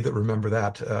those of you that remember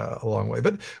that a long way.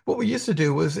 But what we used to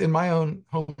do was in my own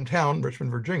hometown,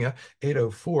 Richmond, Virginia,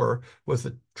 804 was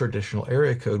the traditional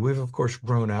area code. We've, of course,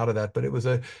 grown out of that, but it was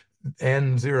a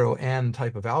N0N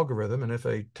type of algorithm. And if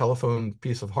a telephone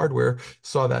piece of hardware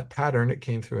saw that pattern, it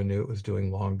came through and knew it was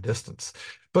doing long distance.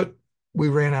 But we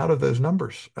ran out of those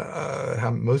numbers.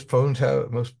 Most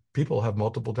people have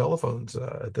multiple telephones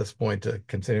at this point,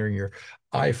 considering your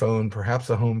iPhone, perhaps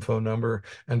a home phone number,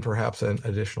 and perhaps an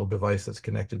additional device that's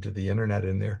connected to the internet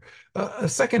in there. A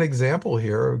second example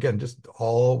here, again, just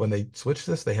all when they switched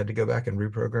this, they had to go back and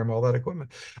reprogram all that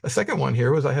equipment. A second one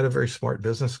here was I had a very smart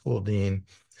business school dean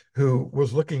who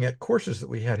was looking at courses that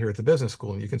we had here at the business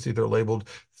school. And you can see they're labeled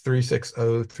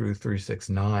 360 through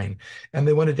 369. And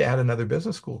they wanted to add another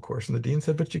business school course. And the dean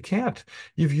said, but you can't.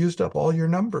 You've used up all your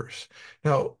numbers.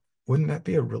 Now, wouldn't that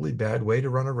be a really bad way to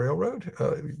run a railroad?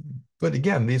 But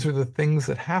again, these are the things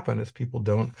that happen as people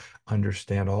don't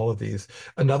understand all of these.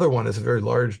 Another one is a very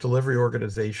large delivery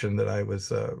organization that I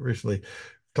was recently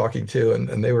talking to,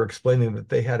 and they were explaining that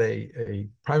they had a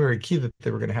primary key that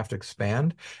they were going to have to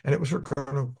expand, and it was going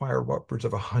to require upwards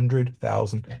of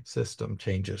 100,000 system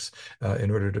changes in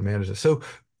order to manage this. So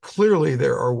clearly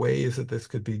there are ways that this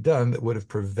could be done that would have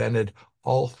prevented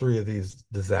all three of these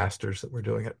disasters that we're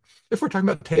doing it. If we're talking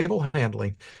about table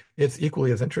handling, it's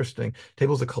equally as interesting.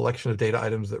 Table is a collection of data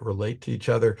items that relate to each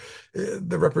other.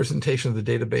 The representation of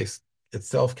the database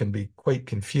itself can be quite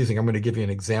confusing. I'm going to give you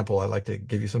an example. I like to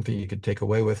give you something you could take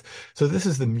away with. So this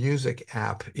is the music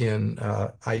app in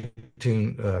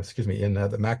iTunes, in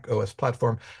the Mac OS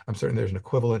platform. I'm certain there's an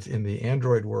equivalent in the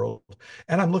Android world.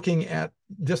 And I'm looking at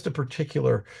just a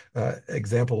particular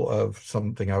example of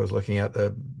something I was looking at,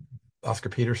 Oscar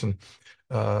Peterson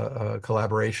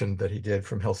collaboration that he did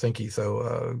from Helsinki.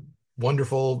 So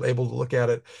wonderful, able to look at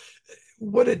it.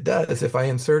 What it does, if I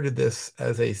inserted this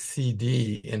as a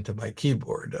CD into my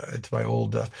keyboard, into my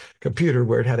old computer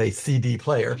where it had a CD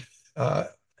player,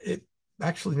 it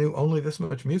actually knew only this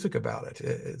much music about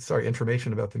it. Sorry,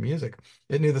 information about the music.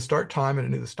 It knew the start time and it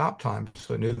knew the stop time,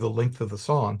 so it knew the length of the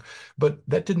song, but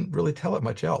that didn't really tell it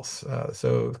much else.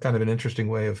 So it's kind of an interesting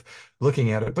way of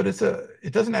looking at it, but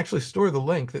it doesn't actually store the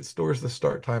length. It stores the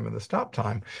start time and the stop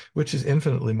time, which is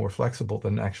infinitely more flexible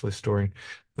than actually storing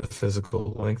the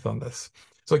physical length on this.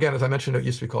 So again, as I mentioned, it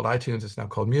used to be called iTunes. It's now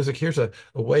called Music. Here's a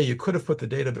way you could have put the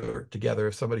data together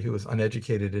if somebody who was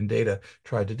uneducated in data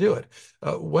tried to do it.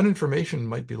 One information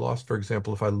might be lost, for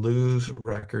example, if I lose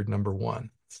record number 1.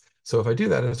 So if I do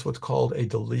that, it's what's called a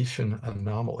deletion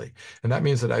anomaly. And that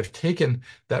means that I've taken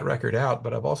that record out,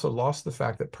 but I've also lost the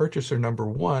fact that purchaser number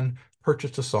 1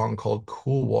 purchased a song called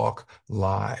Cool Walk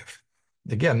Live.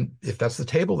 Again, if that's the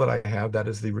table that I have, that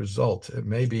is the result. It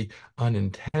may be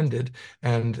unintended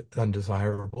and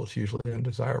undesirable. It's usually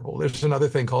undesirable. There's another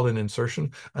thing called an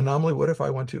insertion anomaly. What if I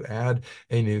want to add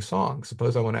a new song?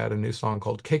 Suppose I want to add a new song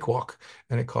called Cakewalk,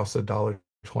 and it costs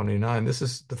 $1.29. This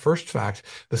is the first fact.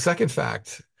 The second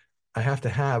fact, I have to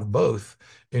have both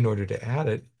in order to add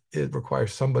it. It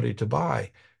requires somebody to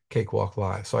buy Cakewalk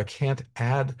Live. So I can't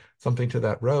add something to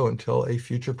that row until a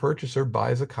future purchaser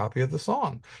buys a copy of the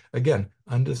song. Again,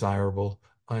 undesirable,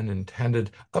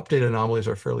 unintended. Update anomalies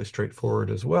are fairly straightforward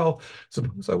as well.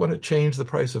 Suppose I want to change the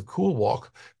price of Cool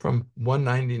Walk from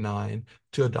 $1.99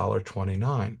 to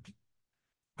 $1.29.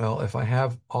 Well, if I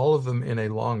have all of them in a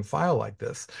long file like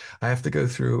this, I have to go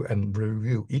through and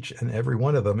review each and every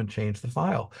one of them and change the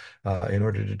file in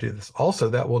order to do this. Also,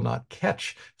 that will not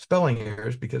catch spelling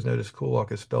errors because notice Cool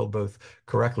Walk is spelled both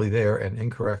correctly there and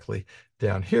incorrectly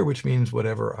down here, which means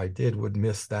whatever I did would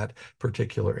miss that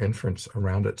particular inference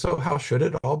around it. So how should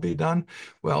it all be done?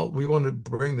 Well, we want to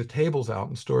bring the tables out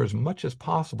and store as much as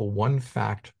possible one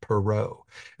fact per row.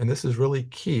 And this is really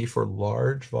key for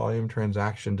large volume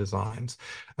transaction designs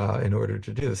in order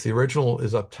to do this. The original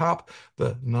is up top,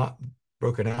 the not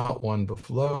broken out one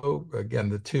below. Again,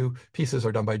 the two pieces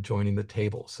are done by joining the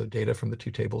tables. So data from the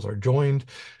two tables are joined.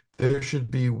 there should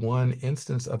be one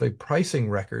instance of a pricing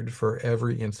record for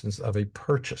every instance of a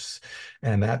purchase.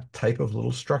 And that type of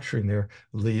little structuring there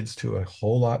leads to a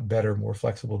whole lot better, more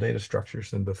flexible data structures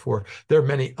than before. There are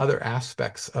many other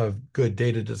aspects of good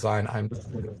data design. I'm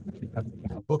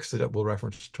books that we'll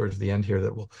reference towards the end here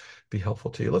that will be helpful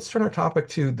to you. Let's turn our topic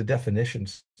to the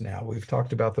definitions now. We've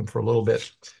talked about them for a little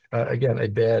bit. Again, a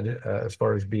bed, as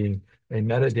far as being a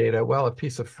metadata, well, a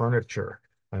piece of furniture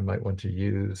I might want to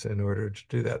use in order to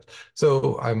do that.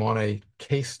 So I'm on a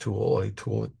case tool, a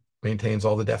tool that maintains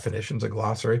all the definitions, a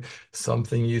glossary,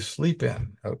 something you sleep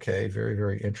in. Okay, very,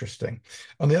 very interesting.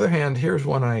 On the other hand, here's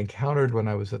one I encountered when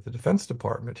I was at the Defense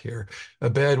Department here. A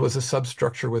bed was a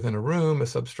substructure within a room, a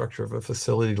substructure of a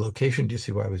facility location. Do you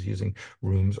see why I was using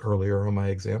rooms earlier on my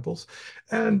examples?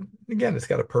 And again, it's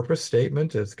got a purpose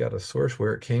statement. It's got a source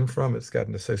where it came from. It's got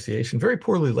an association, very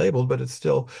poorly labeled, but it's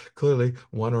still clearly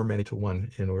one or many to one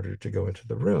in order to go into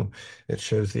the room. It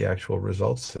shows the actual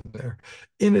results in there.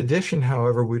 In addition,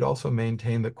 however, we'd also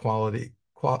maintain the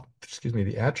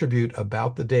the attribute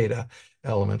about the data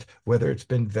element, whether it's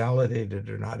been validated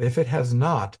or not. If it has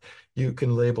not, you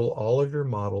can label all of your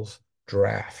models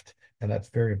draft. And that's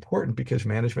very important because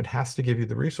management has to give you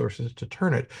the resources to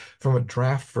turn it from a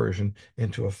draft version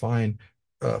into a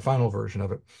final version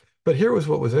of it. But here was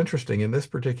what was interesting. In this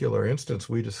particular instance,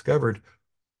 we discovered,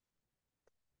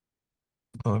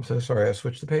 oh, I'm so sorry, I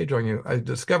switched the page on you. I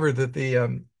discovered that they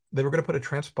were going to put a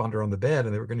transponder on the bed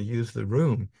and they were going to use the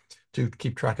room to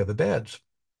keep track of the beds.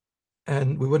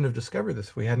 And we wouldn't have discovered this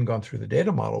if we hadn't gone through the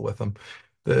data model with them.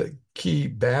 The key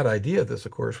bad idea of this,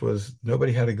 of course, was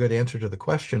nobody had a good answer to the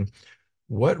question,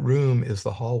 what room is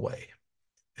the hallway?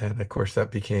 And of course,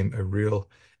 that became a real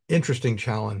interesting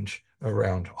challenge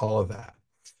around all of that.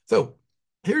 So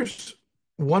here's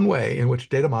one way in which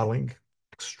data modeling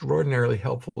extraordinarily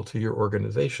helpful to your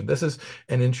organization. This is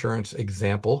an insurance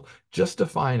example, just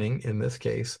defining, in this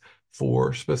case,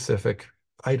 4 specific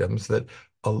items that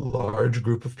a large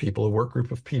group of people, a work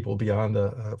group of people beyond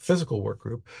a physical work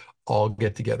group, all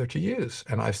get together to use.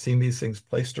 And I've seen these things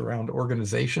placed around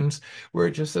organizations where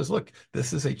it just says, look,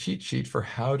 this is a cheat sheet for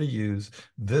how to use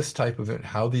this type of it,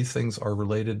 how these things are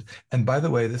related. And by the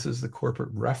way, this is the corporate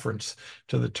reference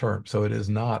to the term. So it is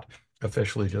not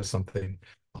officially just something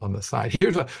on the side.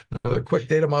 Here's another quick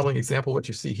data modeling example. What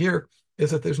you see here is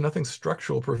that there's nothing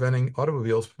structural preventing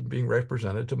automobiles from being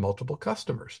represented to multiple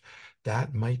customers.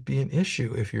 That might be an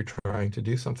issue if you're trying to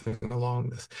do something along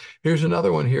this. Here's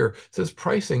another one here. It says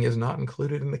pricing is not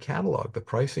included in the catalog. The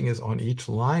pricing is on each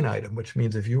line item, which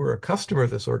means if you were a customer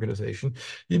of this organization,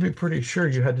 you'd be pretty sure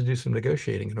you had to do some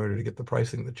negotiating in order to get the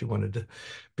pricing that you wanted to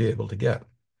be able to get.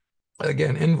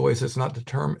 Again, invoice, it's not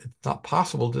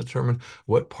possible to determine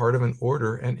what part of an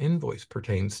order an invoice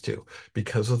pertains to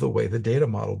because of the way the data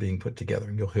model being put together.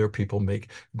 And you'll hear people make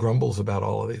grumbles about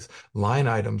all of these. Line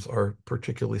items are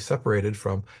particularly separated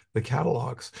from the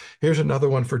catalogs. Here's another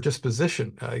one for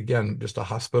disposition. Again, just a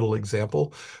hospital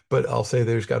example, but I'll say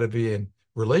there's got to be an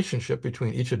relationship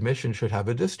between each admission should have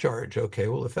a discharge. Okay,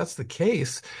 well, if that's the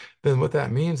case, then what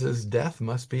that means is death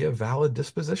must be a valid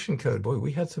disposition code. Boy,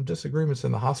 we had some disagreements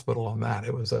in the hospital on that.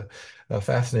 It was a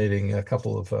fascinating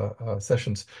couple of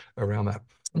sessions around that.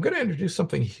 I'm going to introduce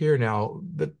something here now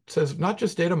that says not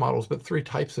just data models, but 3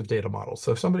 types of data models.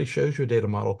 So if somebody shows you a data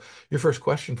model, your first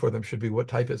question for them should be, what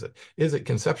type is it? Is it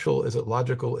conceptual? Is it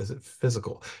logical? Is it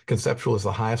physical? Conceptual is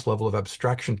the highest level of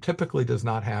abstraction, typically does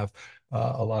not have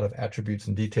a lot of attributes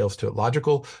and details to it.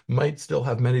 Logical might still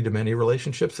have many-to-many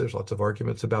relationships. There's lots of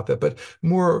arguments about that, but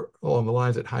more along the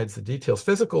lines, it hides the details.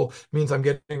 Physical means I'm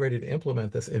getting ready to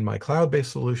implement this in my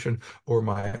cloud-based solution or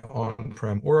my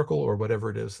on-prem Oracle or whatever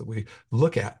it is that we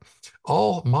look at.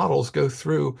 All models go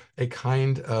through a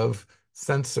kind of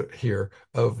sense here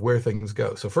of where things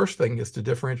go. So first thing is to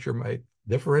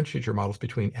differentiate your models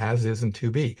between as is and to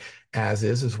be. As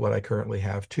is what I currently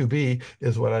have. To be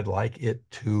is what I'd like it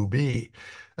to be.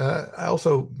 I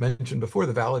also mentioned before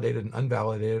the validated and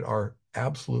unvalidated are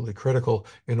absolutely critical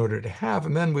in order to have.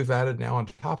 And then we've added now on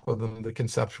top of them the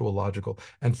conceptual, logical,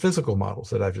 and physical models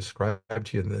that I've described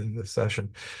to you in this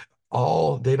session.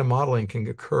 All data modeling can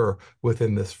occur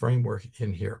within this framework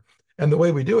in here. And the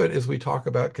way we do it is we talk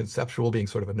about conceptual being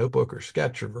sort of a notebook or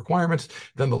sketch of requirements,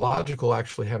 then the logical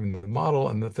actually having the model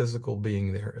and the physical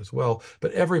being there as well.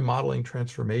 But every modeling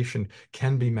transformation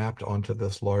can be mapped onto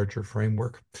this larger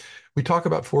framework. We talk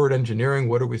about forward engineering.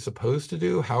 What are we supposed to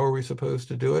do? How are we supposed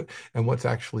to do it? And what's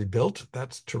actually built?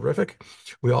 That's terrific.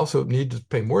 We also need to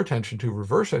pay more attention to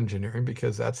reverse engineering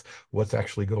because that's what's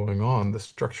actually going on, the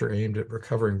structure aimed at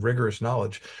recovering rigorous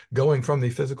knowledge, going from the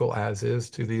physical as is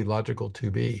to the logical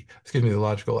to be, excuse me, the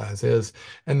logical as is.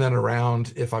 And then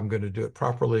around, if I'm going to do it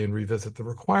properly and revisit the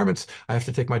requirements, I have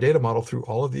to take my data model through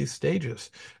all of these stages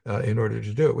in order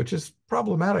to do it, which is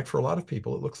problematic for a lot of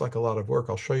people. It looks like a lot of work.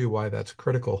 I'll show you why that's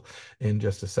critical in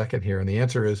just a second here. And the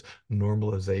answer is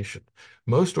normalization.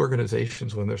 Most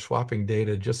organizations, when they're swapping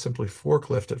data, just simply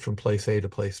forklift it from place A to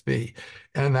place B.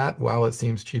 And that, while it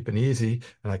seems cheap and easy,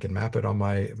 and I can map it on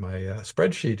my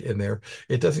spreadsheet in there,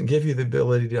 it doesn't give you the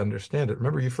ability to understand it.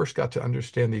 Remember, you first got to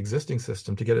understand the existing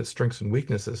system to get its strengths and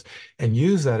weaknesses and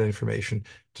use that information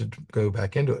to go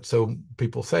back into it. So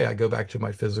people say, I go back to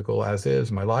my physical as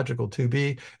is, my logical to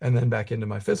be, and then back into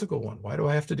my physical one. Why do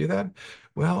I have to do that?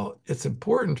 Well, it's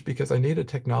important because I need a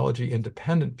technology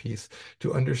independent piece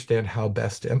to understand how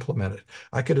best to implement it.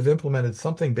 I could have implemented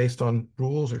something based on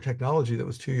rules or technology that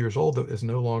was 2 years old that is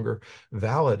no longer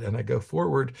valid. And I go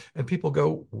forward and people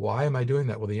go, why am I doing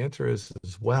that? Well, the answer is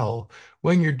as well,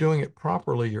 when you're doing it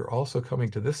properly, you're also coming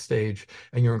to this stage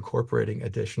and you're incorporating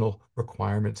additional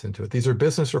requirements into it. These are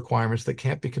business requirements that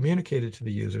can't be communicated to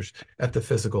the users at the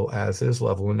physical as is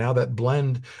level. And now that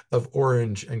blend of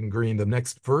orange and green, the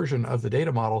next version of the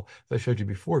data model that I showed you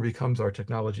before, becomes our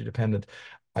technology dependent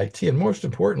IT. And most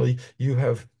importantly, you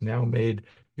have now made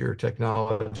your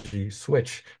technology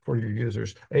switch for your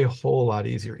users a whole lot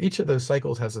easier. Each of those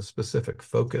cycles has a specific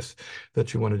focus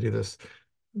that you want to do this.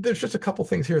 There's just a couple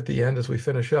things here at the end as we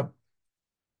finish up.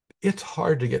 It's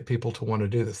hard to get people to want to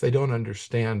do this. They don't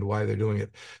understand why they're doing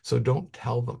it. So don't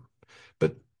tell them.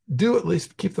 But do at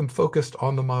least keep them focused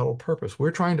on the model purpose.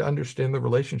 We're trying to understand the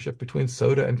relationship between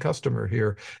soda and customer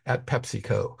here at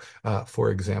PepsiCo, for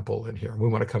example, in here. We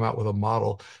want to come out with a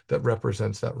model that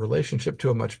represents that relationship to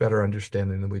a much better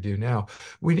understanding than we do now.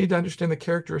 We need to understand the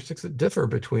characteristics that differ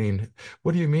between,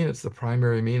 what do you mean it's the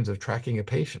primary means of tracking a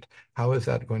patient? How is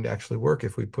that going to actually work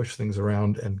if we push things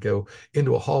around and go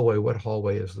into a hallway? What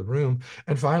hallway is the room?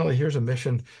 And finally, here's a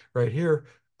mission right here.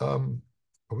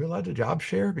 Are we allowed to job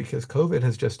share? Because COVID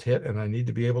has just hit and I need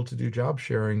to be able to do job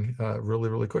sharing really,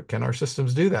 really quick. Can our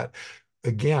systems do that?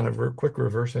 Again, a quick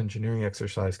reverse engineering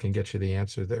exercise can get you the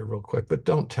answer there real quick, but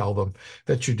don't tell them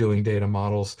that you're doing data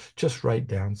models. Just write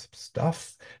down some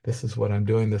stuff. This is what I'm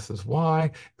doing. This is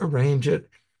why. Arrange it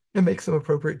and make some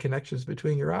appropriate connections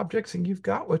between your objects, and you've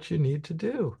got what you need to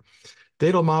do.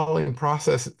 Data modeling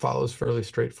process follows fairly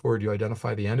straightforward. You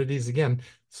identify the entities. Again,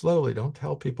 slowly, don't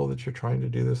tell people that you're trying to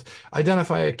do this.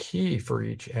 Identify a key for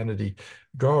each entity.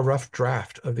 Draw a rough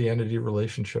draft of the entity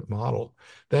relationship model.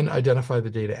 Then identify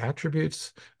the data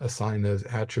attributes, assign those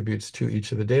attributes to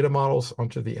each of the data models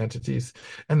onto the entities,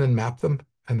 and then map them,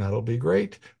 and that'll be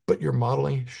great. But your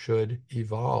modeling should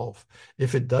evolve.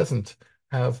 If it doesn't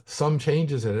have some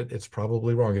changes in it, it's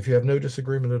probably wrong. If you have no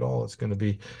disagreement at all, it's going to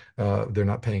be they're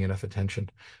not paying enough attention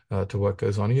to what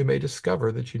goes on. You may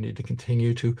discover that you need to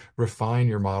continue to refine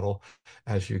your model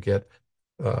as you get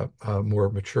more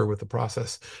mature with the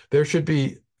process. There should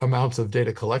be amounts of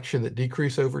data collection that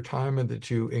decrease over time and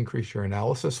that you increase your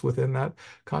analysis within that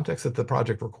context, that the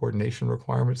project coordination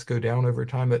requirements go down over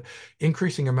time, that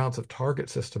increasing amounts of target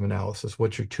system analysis,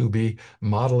 what your to-be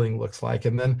modeling looks like,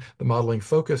 and then the modeling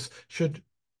focus should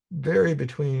vary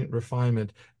between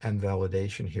refinement and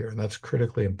validation here, and that's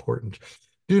critically important.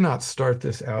 Do not start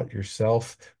this out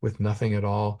yourself with nothing at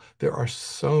all. There are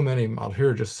so many models. Here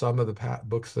are just some of the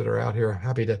books that are out here. I'm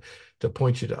happy to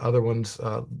point you to other ones.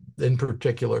 In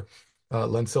particular,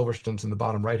 Len Silverstone's in the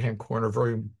bottom right-hand corner,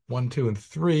 volume 1, 2, and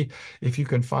 3. If you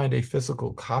can find a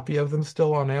physical copy of them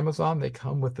still on Amazon, they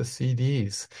come with the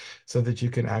CDs so that you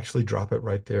can actually drop it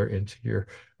right there into your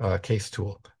case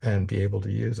tool and be able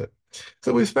to use it.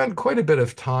 So we've spent quite a bit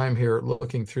of time here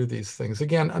looking through these things.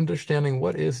 Again, understanding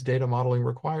what is data modeling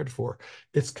required for.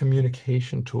 It's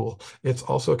communication tool. It's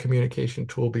also a communication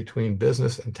tool between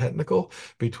business and technical,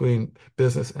 between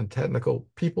business and technical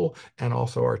people, and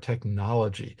also our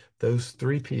technology. Those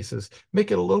three pieces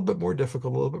make it a little bit more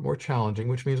difficult, a little bit more challenging,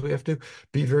 which means we have to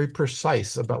be very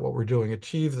precise about what we're doing,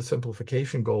 achieve the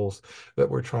simplification goals that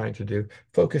we're trying to do,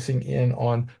 focusing in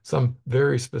on some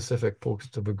very specific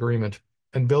points of agreement,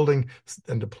 and building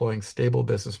and deploying stable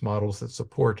business models that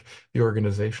support the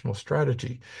organizational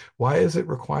strategy. Why is it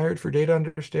required for data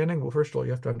understanding? Well, first of all,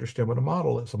 you have to understand what a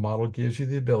model is. A model gives you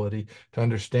the ability to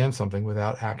understand something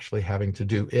without actually having to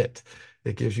do it.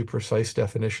 It gives you precise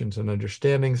definitions and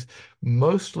understandings.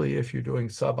 Mostly, if you're doing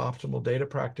suboptimal data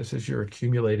practices, you're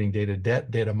accumulating data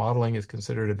debt. Data modeling is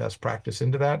considered a best practice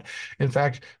into that. In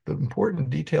fact, the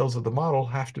important details of the model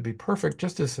have to be perfect,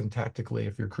 just as syntactically,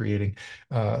 if you're creating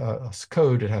a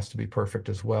code, it has to be perfect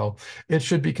as well. It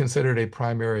should be considered a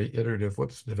primary iterative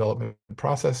development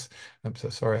process. I'm so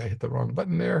sorry, I hit the wrong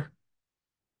button there.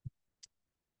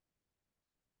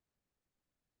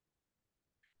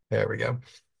 There we go.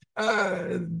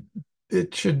 Uh,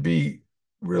 it should be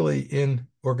really in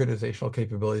organizational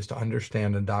capabilities to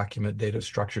understand and document data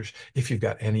structures. If you've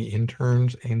got any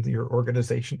interns in your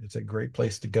organization, it's a great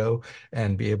place to go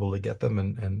and be able to get them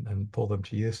and pull them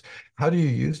to use. How do you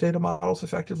use data models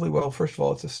effectively? Well, first of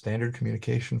all, it's a standard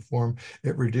communication form.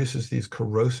 It reduces these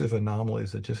corrosive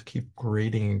anomalies that just keep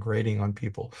grading and grading on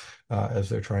people as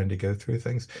they're trying to go through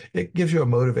things. It gives you a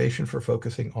motivation for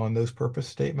focusing on those purpose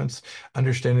statements,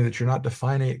 understanding that you're not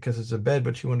defining it because it's a bed,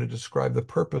 but you want to describe the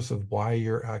purpose of why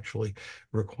you're actually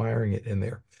requiring it in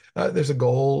there. There's a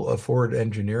goal of forward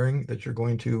engineering that you're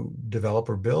going to develop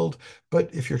or build,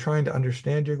 but if you're trying to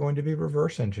understand, you're going to be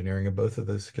reverse engineering, and both of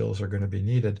those skills are going to be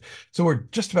needed. So we're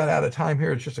just about out of time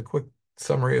here. It's just a quick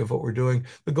summary of what we're doing.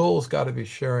 The goal has got to be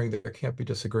sharing. There can't be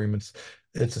disagreements.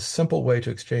 It's a simple way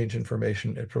to exchange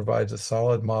information. It provides a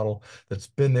solid model that's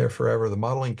been there forever. The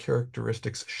modeling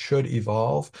characteristics should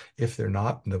evolve. If they're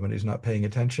not, nobody's not paying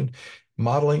attention.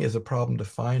 Modeling is a problem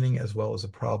defining as well as a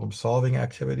problem solving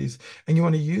activities. And you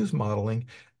want to use modeling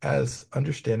as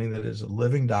understanding that it is a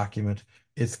living document.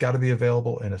 It's got to be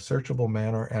available in a searchable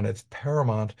manner, and it's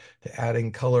paramount to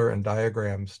adding color and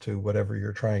diagrams to whatever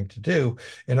you're trying to do.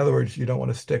 In other words, you don't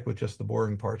want to stick with just the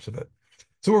boring parts of it.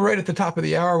 So we're right at the top of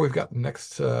the hour. We've got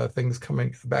next things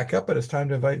coming back up, but it's time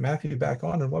to invite Matthew back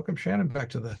on and welcome Shannon back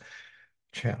to the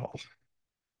channel.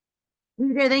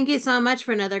 Peter, thank you so much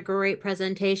for another great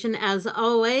presentation. As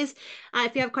always,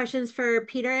 if you have questions for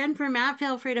Peter and for Matt,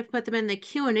 feel free to put them in the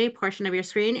Q&A portion of your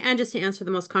screen. And just to answer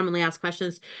the most commonly asked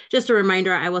questions, just a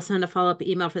reminder, I will send a follow-up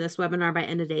email for this webinar by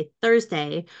end of day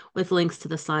Thursday with links to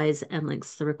the slides and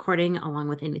links to the recording, along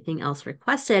with anything else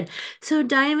requested. So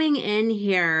diving in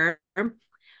here,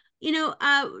 you know,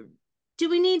 do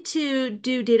we need to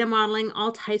do data modeling,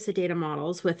 all types of data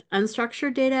models with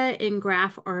unstructured data in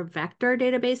graph or vector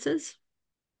databases?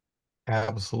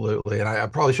 Absolutely. And I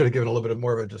probably should have given a little bit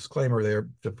more of a disclaimer there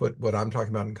to put what I'm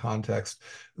talking about in context.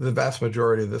 The vast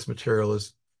majority of this material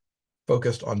is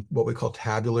focused on what we call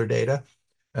tabular data.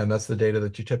 And that's the data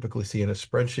that you typically see in a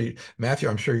spreadsheet. Matthew,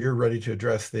 I'm sure you're ready to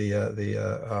address the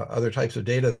other types of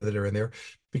data that are in there,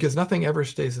 because nothing ever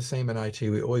stays the same in IT.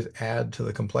 We always add to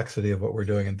the complexity of what we're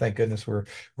doing. And thank goodness we're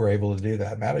able to do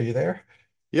that. Matt, are you there?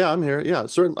 Yeah, I'm here. Yeah,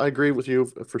 certainly, I agree with you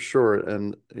for sure.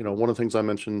 And one of the things I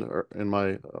mentioned in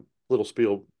my little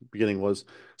spiel beginning was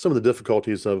some of the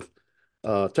difficulties of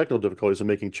technical difficulties of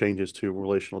making changes to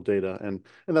relational data, and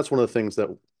that's one of the things that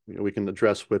we can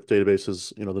address with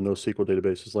databases. The NoSQL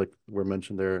databases, like were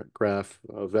mentioned there, graph,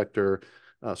 vector,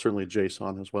 certainly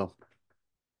JSON as well.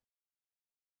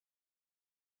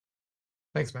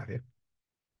 Thanks, Matthew.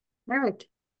 Perfect.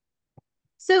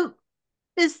 So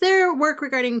is there work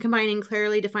regarding combining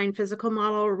clearly defined physical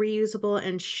model, reusable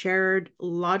and shared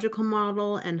logical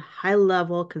model, and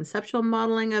high-level conceptual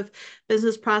modeling of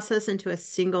business process into a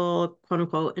single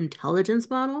quote-unquote intelligence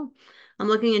model? I'm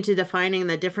looking into defining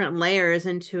the different layers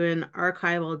into an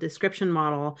archival description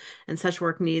model, and such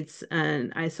work needs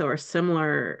an ISO or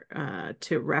similar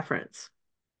to reference.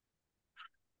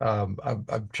 I'm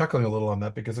chuckling a little on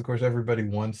that because, of course, everybody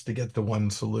wants to get the one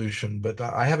solution, but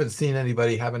I haven't seen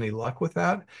anybody have any luck with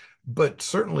that. But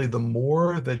certainly, the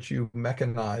more that you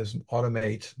mechanize,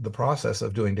 automate the process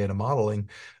of doing data modeling,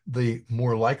 the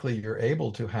more likely you're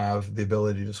able to have the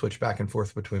ability to switch back and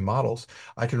forth between models.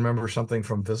 I can remember something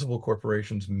from Visible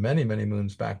Corporations many, many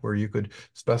moons back where you could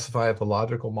specify a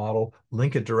logical model,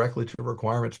 link it directly to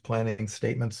requirements planning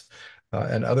statements,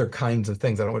 and other kinds of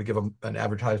things. I don't want to give an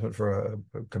advertisement for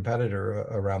a competitor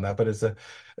around that, but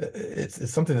it's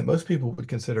something that most people would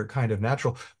consider kind of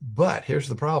natural. But here's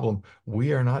the problem.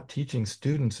 We are not teaching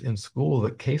students in school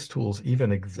that case tools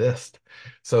even exist.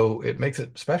 So it makes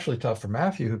it especially tough for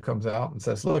Matthew, who comes out and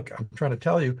says, look, I'm trying to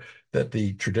tell you that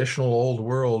the traditional old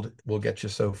world will get you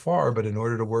so far, but in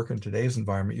order to work in today's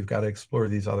environment, you've got to explore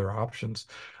these other options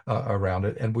around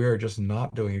it. And we are just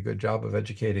not doing a good job of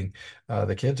educating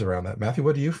the kids around that. Matthew,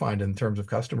 what do you find in terms of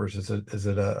customers? Is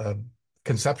it a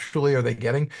conceptually, are they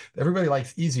getting, everybody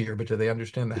likes easier, but do they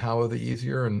understand the how of the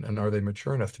easier, and are they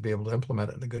mature enough to be able to implement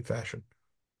it in a good fashion?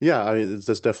 Yeah, I mean,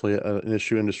 that's definitely an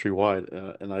issue industry wide.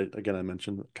 And I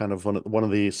mentioned kind of one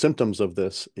of the symptoms of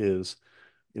this is,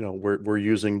 we're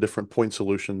using different point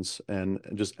solutions and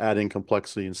just adding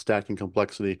complexity and stacking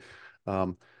complexity.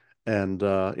 Um, and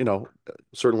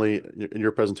certainly in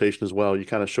your presentation as well, you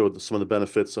kind of showed some of the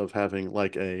benefits of having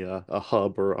like a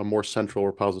hub or a more central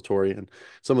repository. And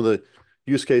some of the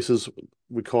use cases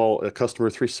we call a customer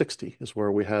 360 is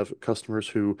where we have customers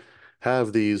who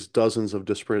have these dozens of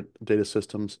disparate data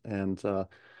systems, and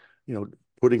you know,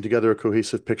 putting together a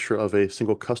cohesive picture of a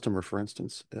single customer, for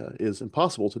instance, is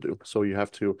impossible to do. So you have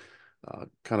to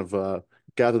kind of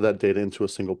gather that data into a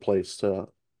single place to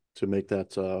make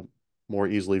that more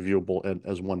easily viewable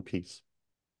as one piece.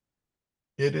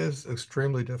 It is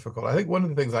extremely difficult. I think one of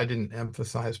the things I didn't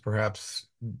emphasize perhaps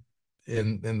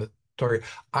in the story,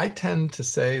 I tend to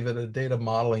say that a data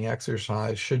modeling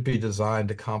exercise should be designed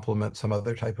to complement some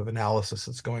other type of analysis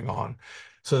that's going on.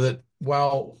 So that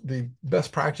while the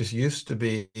best practice used to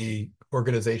be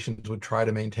organizations would try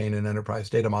to maintain an enterprise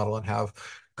data model and have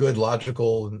good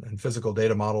logical and physical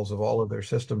data models of all of their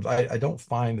systems, I don't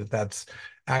find that that's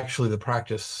actually the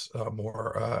practice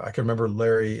more. I can remember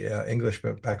Larry English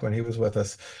back when he was with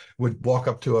us would walk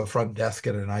up to a front desk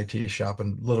at an IT shop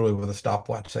and literally with a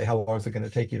stopwatch say, how long is it going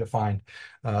to take you to find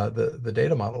the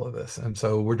data model of this? And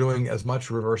so we're doing as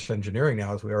much reverse engineering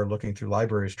now as we are looking through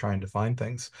libraries trying to find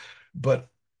things. But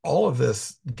all of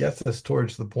this gets us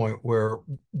towards the point where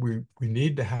we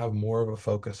need to have more of a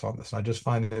focus on this. And I just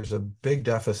find there's a big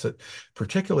deficit,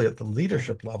 particularly at the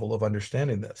leadership level, of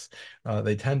understanding this.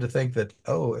 They tend to think that,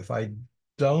 oh, if I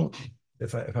don't,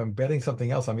 if I'm betting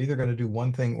something else, I'm either going to do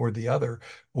one thing or the other,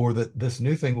 or that this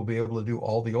new thing will be able to do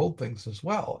all the old things as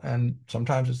well. And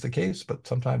sometimes it's the case, but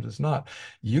sometimes it's not.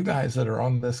 You guys that are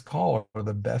on this call are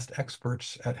the best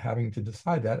experts at having to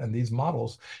decide that. And these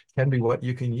models can be what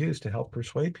you can use to help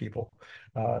persuade people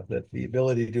that the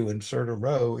ability to insert a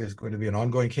row is going to be an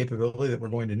ongoing capability that we're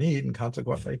going to need. And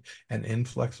consequently, an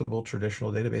inflexible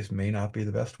traditional database may not be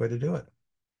the best way to do it.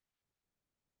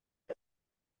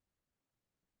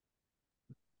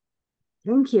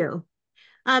 Thank you.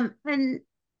 And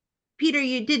Peter,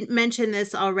 you didn't mention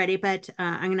this already, but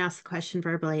I'm going to ask the question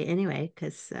verbally anyway,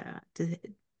 because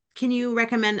can you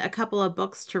recommend a couple of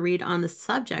books to read on the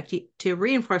subject to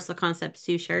reinforce the concepts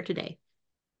you shared today?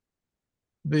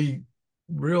 The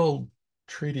real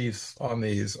treaties on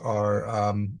these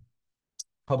are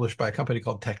published by a company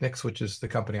called Technics, which is the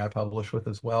company I publish with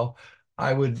as well.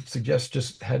 I would suggest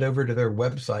just head over to their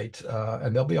website,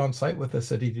 and they'll be on site with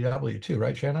us at EDW too,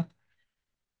 right, Shannon?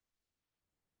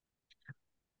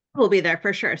 We'll be there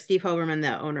for sure. Steve Hoberman,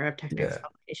 the owner of Technics Yeah.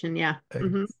 Publication. Yeah.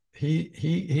 And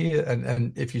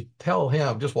if you tell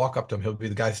him, just walk up to him. He'll be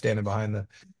the guy standing behind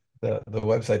the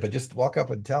website, but just walk up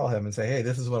and tell him and say, hey,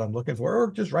 this is what I'm looking for,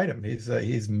 or just write him.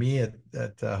 He's me at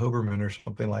Hoberman or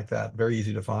something like that. Very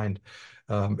easy to find.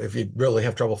 If you really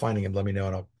have trouble finding him, let me know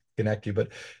and I'll connect you.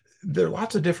 But there are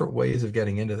lots of different ways of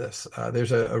getting into this.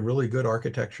 There's a really good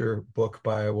architecture book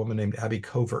by a woman named Abby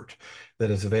Covert that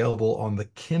is available on the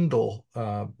Kindle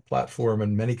platform,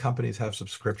 and many companies have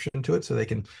subscription to it, so they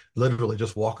can literally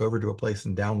just walk over to a place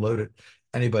and download it.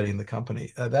 Anybody in the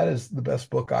company. That is the best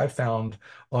book I've found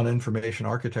on information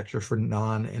architecture for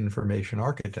non-information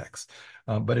architects.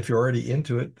 But if you're already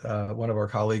into it, one of our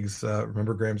colleagues,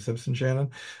 remember Graham Simpson,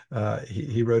 Shannon?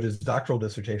 He wrote his doctoral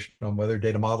dissertation on whether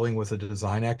data modeling was a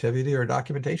design activity or a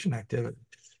documentation activity.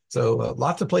 So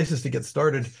lots of places to get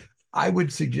started. I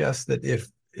would suggest that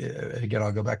again,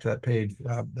 I'll go back to that page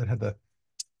that had the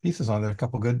pieces on there, a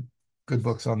couple good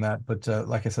books on that. But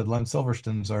like I said, Len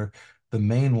Silverstone's are the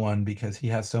main one because he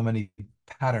has so many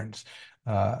patterns.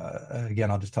 Again,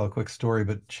 I'll just tell a quick story,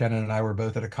 but Shannon and I were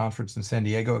both at a conference in San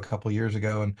Diego a couple years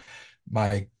ago, and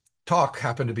my talk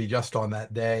happened to be just on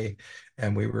that day,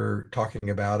 and we were talking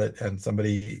about it, and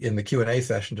somebody in the Q&A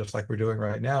session, just like we're doing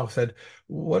right now, said,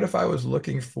 what if I was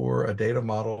looking for a data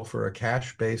model for a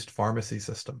cash-based pharmacy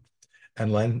system?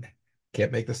 And Len,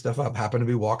 can't make this stuff up, happened to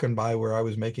be walking by where I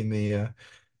was making the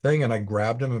thing, and I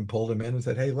grabbed him and pulled him in and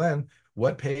said, hey, Len,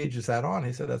 what page is that on?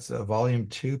 He said, that's volume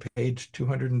 2, page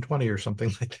 220 or something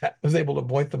like that. I was able to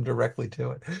point them directly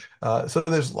to it. So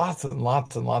there's lots and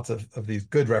lots and lots of these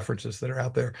good references that are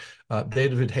out there.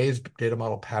 David Hayes' Data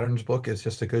Model Patterns book is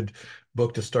just a good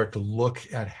book to start to look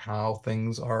at how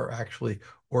things are actually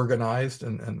organized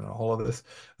and all of this.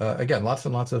 Again, lots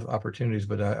and lots of opportunities,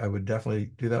 but I would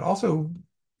definitely do that. Also,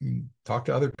 talk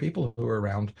to other people who are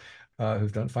around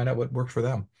who've done, find out what worked for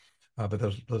them. But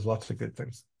there's lots of good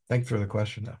things. Thanks for the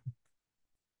question, though.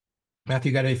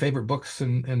 Matthew, you got any favorite books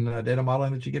in data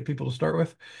modeling that you get people to start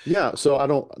with? Yeah, so I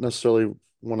don't necessarily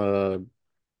want to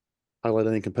highlight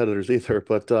any competitors either,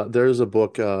 but there's a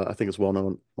book I think is well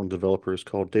known among developers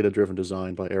called Data-Driven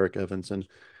Design by Eric Evans, and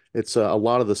it's a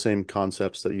lot of the same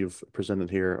concepts that you've presented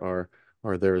here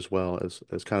are there as well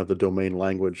as kind of the domain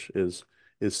language is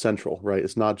central, right?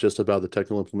 It's not just about the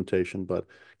technical implementation, but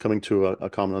coming to a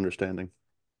common understanding.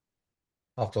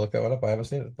 I'll have to look that one up. I haven't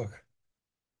seen the book.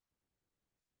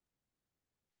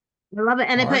 I love it.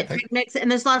 And I All right, put Technics,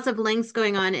 and there's lots of links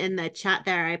going on in the chat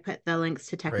there. I put the links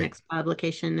to Technics great.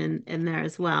 publication in there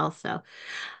as well. So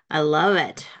I love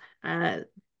it.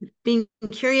 Being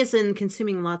curious and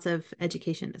consuming lots of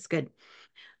education is good.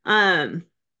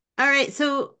 All right.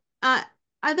 So,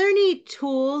 are there any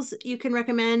tools you can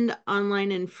recommend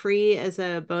online and free as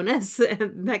a bonus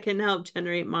that can help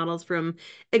generate models from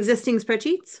existing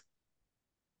spreadsheets?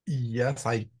 Yes,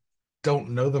 I don't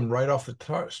know them right off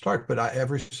the start, but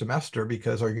every semester,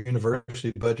 because our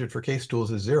university budget for case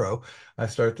tools is zero, I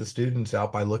start the students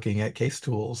out by looking at case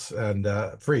tools and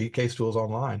free case tools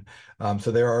online.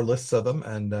 So there are lists of them,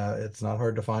 and it's not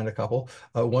hard to find a couple.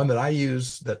 One that I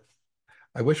use that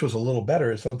I wish was a little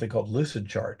better is something called Lucid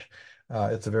Chart.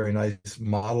 It's a very nice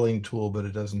modeling tool, but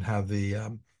it doesn't have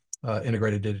the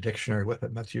integrated data dictionary with it.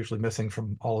 And that's usually missing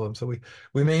from all of them. So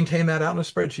we maintain that out in a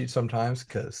spreadsheet sometimes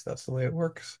because that's the way it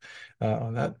works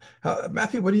on that.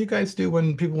 Matthew, what do you guys do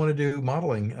when people want to do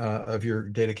modeling of your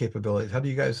data capabilities? How do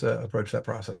you guys approach that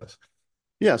process?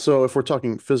 Yeah, so if we're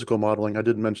talking physical modeling, I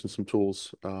did mention some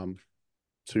tools to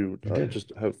You did.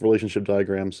 just have relationship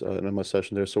diagrams in my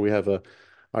session there. So we have a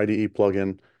IDE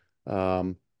plugin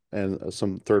and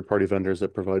some third-party vendors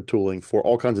that provide tooling for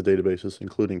all kinds of databases,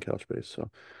 including Couchbase. So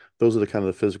those are the kind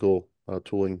of the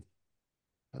tooling,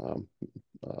 um,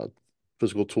 uh,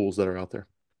 physical tools that are out there.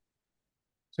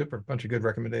 Super. Bunch of good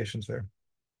recommendations there.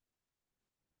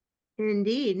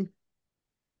 Indeed.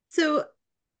 So,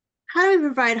 how do we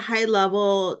provide high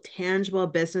level, tangible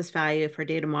business value for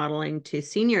data modeling to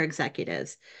senior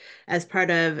executives? As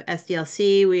part of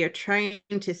SDLC, we are trying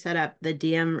to set up the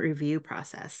DM review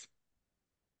process.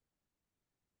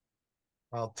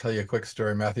 I'll tell you a quick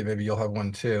story, Matthew. Maybe you'll have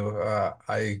one too.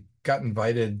 I got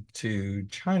invited to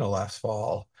China last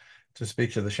fall to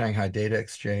speak to the Shanghai Data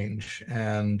Exchange.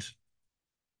 And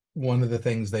one of the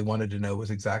things they wanted to know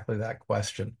was exactly that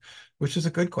question, which is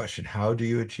a good question. How do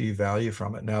you achieve value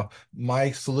from it? Now, my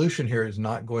solution here is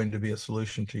not going to be a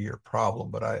solution to your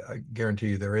problem, but I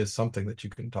guarantee you there is something that you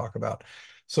can talk about.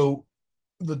 So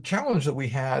the challenge that we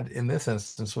had in this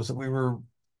instance was that we were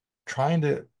trying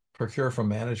to procure from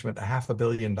management $500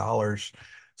 million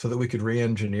so that we could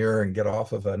re-engineer and get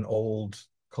off of an old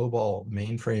COBOL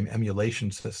mainframe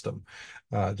emulation system,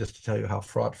 just to tell you how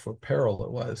fraught for peril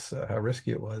it was, how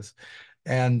risky it was.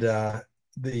 And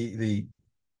the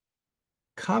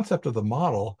concept of the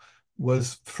model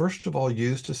was first of all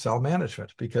used to sell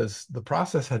management because the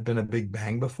process had been a big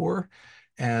bang before.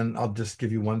 And I'll just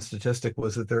give you one statistic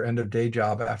was that their end of day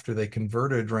job after they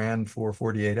converted ran for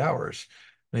 48 hours.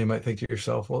 Now you might think to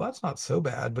yourself, well, that's not so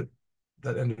bad, but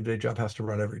that end of day job has to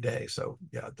run every day. So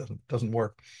yeah, it doesn't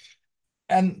work.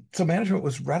 And so management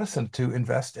was reticent to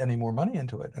invest any more money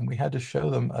into it. And we had to show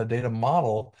them a data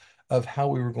model of how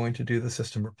we were going to do the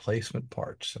system replacement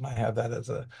parts. And I have that as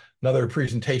another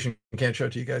presentation. I can't show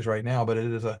it to you guys right now, but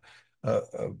it is a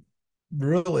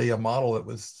really a model that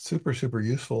was super, super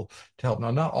useful to help.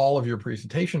 Now, not all of your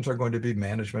presentations are going to be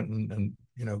management and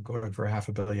going for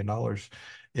 $500 million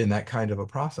in that kind of a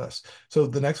process. So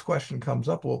the next question comes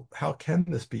up, well, how can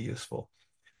this be useful?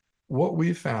 What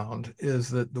we found is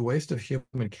that the waste of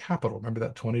human capital, remember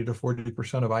that 20 to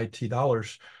 40% of IT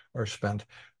dollars are spent.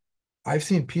 I've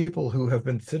seen people who have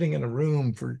been sitting in a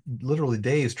room for literally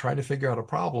days trying to figure out a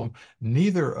problem,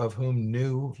 neither of whom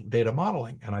knew data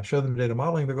modeling. And I show them data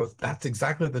modeling, they go, that's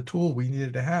exactly the tool we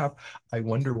needed to have. I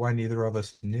wonder why neither of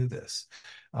us knew this.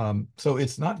 So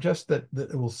it's not just that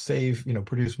it will save,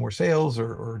 produce more sales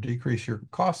or decrease your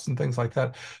costs and things like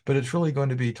that, but it's really going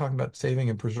to be talking about saving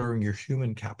and preserving your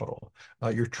human capital.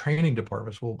 Your training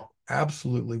departments will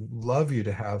absolutely love you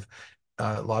to have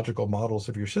logical models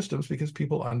of your systems because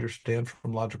people understand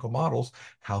from logical models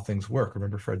how things work.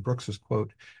 Remember Fred Brooks's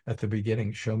quote at the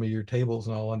beginning, show me your tables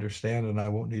and I'll understand and I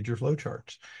won't need your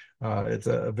flowcharts. It's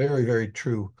a very, very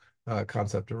true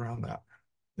concept around that.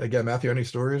 Again, Matthew, any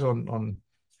stories on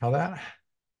how that?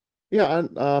 Yeah,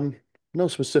 and no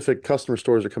specific customer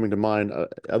stories are coming to mind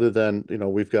other than,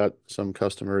 we've got some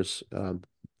customers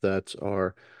that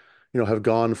are, have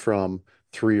gone from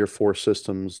 3 or 4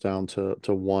 systems down to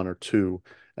 1 or 2.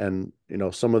 And,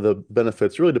 some of the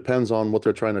benefits really depends on what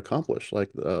they're trying to accomplish, like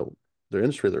their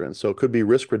industry they're in. So it could be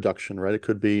risk reduction, right? It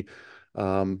could be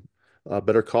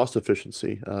better cost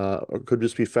efficiency, or it could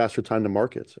just be faster time to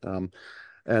market.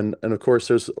 And of course,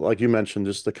 there's, like you mentioned,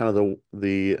 just the kind of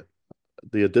the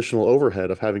additional overhead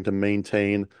of having to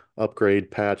maintain,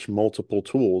 upgrade, patch multiple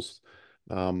tools.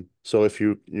 So if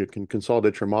you can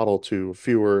consolidate your model to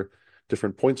fewer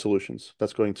different point solutions,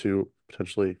 that's going to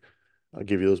potentially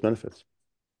give you those benefits.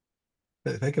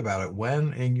 Think about it.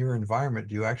 When in your environment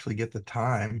do you actually get the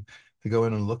time to go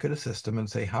in and look at a system and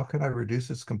say, how can I reduce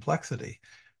its complexity?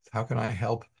 How can I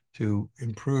help to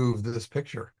improve this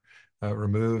picture?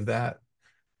 Remove that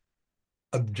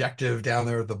objective down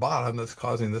there at the bottom that's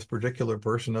causing this particular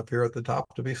person up here at the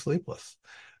top to be sleepless.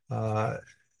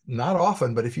 not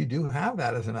often, but if you do have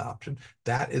that as an option,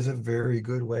 that is a very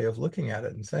good way of looking at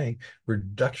it and saying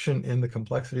reduction in the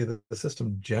complexity of the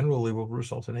system generally will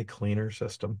result in a cleaner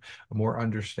system, a more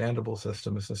understandable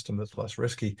system, a system that's less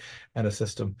risky, and a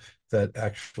system that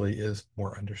actually is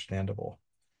more understandable.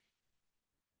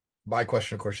 My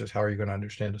question, of course, is how are you going to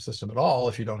understand a system at all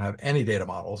if you don't have any data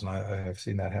models? And I have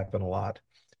seen that happen a lot.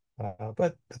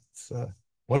 But that's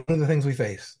one of the things we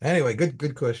face. Anyway,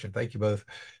 good question. Thank you both.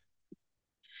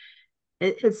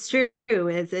 It's true.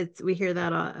 It's we hear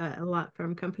that a lot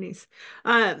from companies.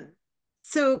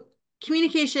 So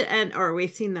communication or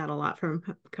we've seen that a lot from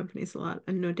companies a lot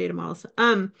and no data models.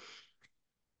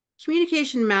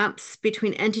 Communication maps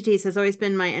between entities has always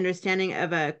been my understanding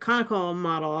of a conical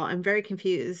model. I'm very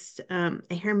confused. I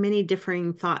hear many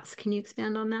differing thoughts. Can you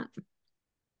expand on that?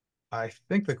 I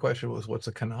think the question was, what's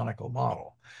a canonical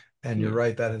model? And you're Yeah.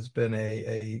 right, that has been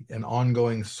an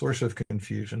ongoing source of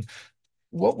confusion.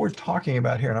 What we're talking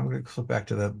about here, and I'm going to flip back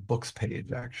to the books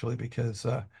page actually, because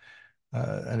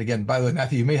and again, by the way,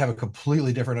 Matthew, you may have a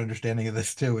completely different understanding of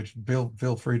this too, which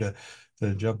feel free to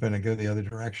jump in and go the other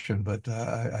direction. But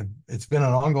it's been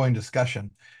an ongoing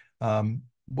discussion. Um,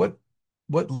 what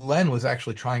what Len was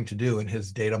actually trying to do in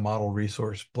his data model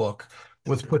resource book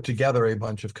was put together a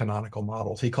bunch of canonical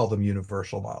models. He called them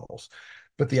universal models.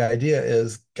 But the idea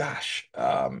is, gosh,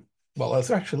 well,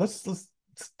 let's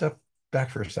step back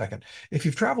for a second. If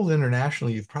you've traveled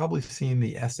internationally, you've probably seen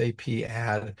the SAP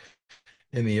ad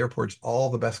in the airports. All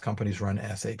the best companies run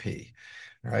SAP,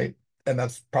 right? And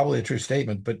that's probably a true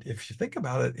statement. But if you think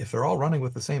about it, if they're all running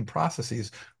with the same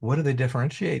processes, what do they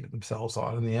differentiate themselves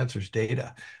on? And the answer is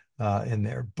data in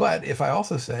there. But if I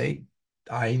also say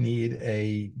I need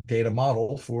a data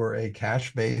model for a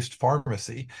cash-based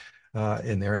pharmacy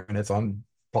in there, and it's on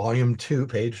volume 2,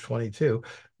 page 22,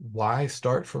 why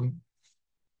start from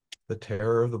the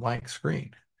terror of the blank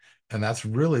screen? And that's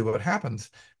really what happens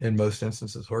in most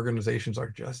instances. Organizations are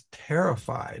just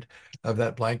terrified of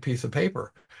that blank piece of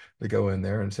paper to go in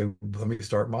there and say, let me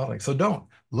start modeling. So don't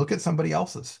look at somebody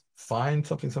else's. Find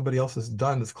something somebody else has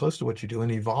done that's close to what you do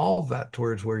and evolve that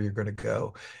towards where you're going to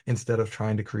go instead of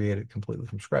trying to create it completely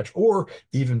from scratch. Or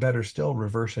even better still,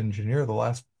 reverse engineer the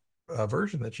last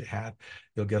version that you had.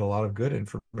 You'll get a lot of good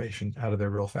information out of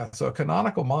there real fast. So a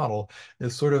canonical model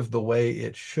is sort of the way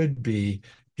it should be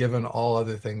given all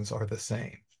other things are the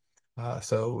same.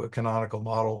 So a canonical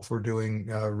model for doing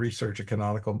research, there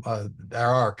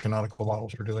are canonical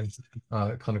models for doing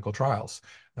clinical trials.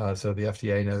 So the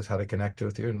FDA knows how to connect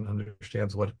with you and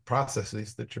understands what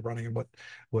processes that you're running and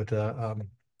what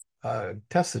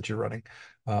tests that you're running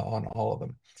on all of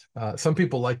them. Some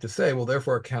people like to say, well,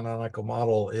 therefore a canonical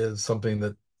model is something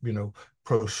that,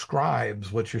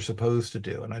 proscribes what you're supposed to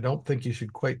do. And I don't think you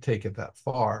should quite take it that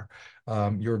far.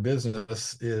 Your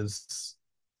business is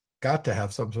got to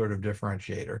have some sort of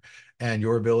differentiator, and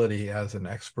your ability as an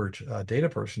expert data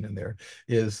person in there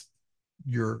is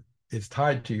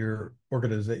tied to your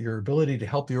ability to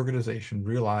help the organization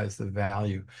realize the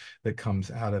value that comes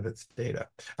out of its data.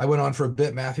 I went on for a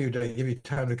bit, Matthew. Did I give you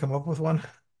time to come up with one?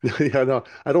 Yeah, no,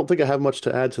 I don't think I have much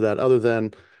to add to that other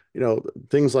than, you know,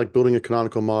 things like building a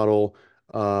canonical model,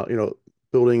 uh, you know,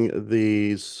 building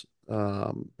these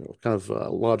kind of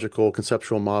logical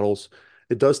conceptual models.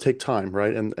 It does take time,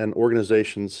 right? And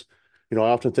organizations, I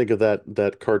often think of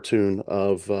that cartoon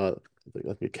of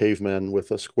like a caveman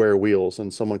with a square wheels,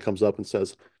 and someone comes up and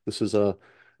says, this is a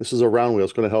round wheel.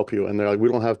 It's going to help you." And they're like, "We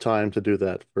don't have time to do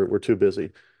that. We're too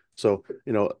busy." So,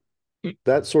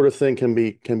 that sort of thing can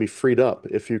be freed up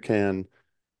if you can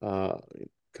uh,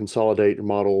 consolidate your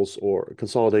models or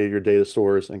consolidate your data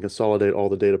stores and consolidate all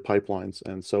the data pipelines.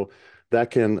 And so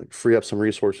that can free up some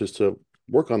resources to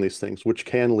work on these things, which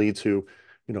can lead to,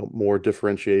 more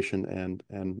differentiation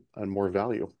and more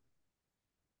value.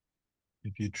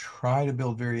 If you try to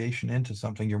build variation into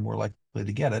something, you're more likely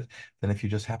to get it than if you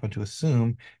just happen to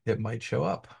assume it might show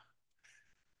up.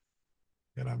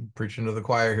 And I'm preaching to the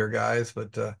choir here, guys,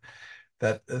 but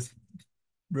that is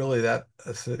really that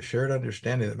shared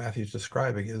understanding that Matthew's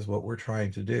describing is what we're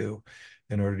trying to do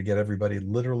in order to get everybody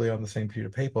literally on the same sheet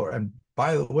of paper. And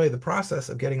by the way, the process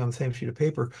of getting on the same sheet of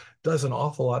paper does an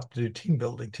awful lot to do team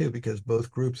building too, because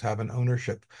both groups have an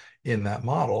ownership in that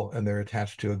model and they're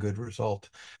attached to a good result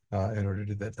in order to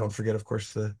do that. Don't forget, of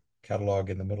course, the catalog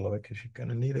in the middle of it, because you're going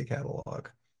to need a catalog.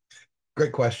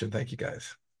 Great question. Thank you,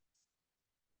 guys.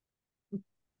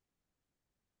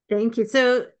 Thank you.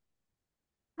 So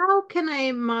how can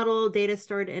I model data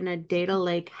stored in a data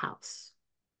lake house?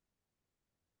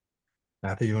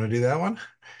 Matthew, you want to do that one?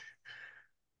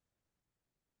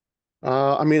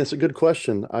 I mean, it's a good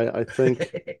question. I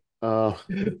think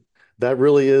that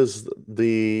really is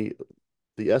the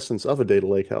essence of a data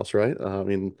lakehouse, right? I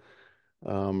mean,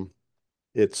 um,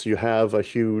 it's you have a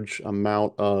huge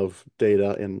amount of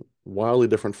data in wildly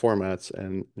different formats,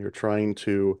 and you're trying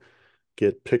to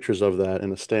get pictures of that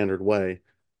in a standard way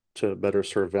to better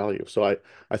serve value. So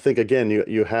I think again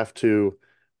you have to,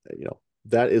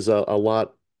 that is a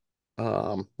lot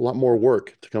more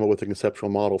work to come up with a conceptual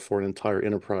model for an entire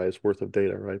enterprise worth of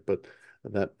data, right? But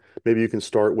that maybe you can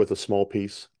start with a small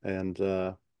piece and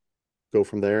go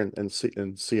from there and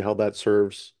see how that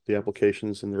serves the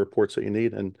applications and the reports that you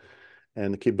need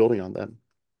and keep building on that.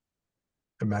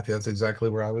 And Matthew, that's exactly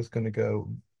where I was going to go.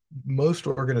 Most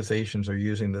organizations are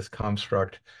using this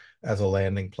construct as a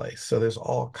landing place. So there's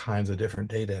all kinds of different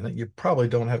data in it. You probably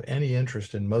don't have any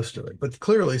interest in most of it, but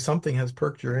clearly something has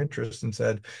perked your interest and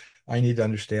said, I need to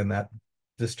understand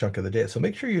this chunk of the data. So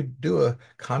make sure you do a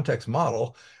context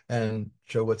model and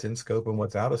show what's in scope and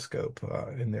what's out of scope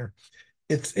in there.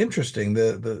 It's interesting.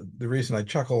 The reason I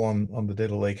chuckle on the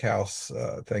data lake house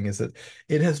thing is that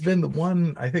it has been the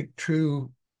one, I think,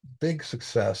 true big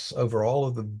success over all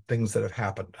of the things that have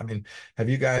happened. I mean, have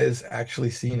you guys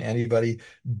actually seen anybody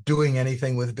doing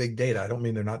anything with big data? I don't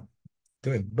mean they're not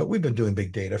doing, but we've been doing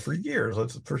big data for years,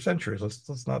 for centuries.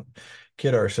 Let's not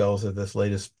kid ourselves that this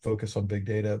latest focus on big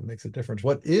data makes a difference.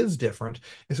 What is different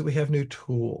is that we have new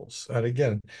tools. And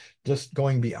again, just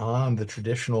going beyond the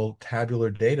traditional tabular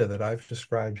data that I've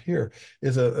described here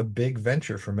is a big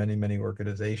venture for many, many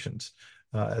organizations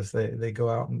as they go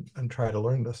out and try to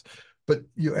learn this. But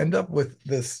you end up with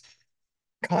this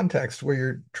context where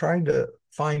you're trying to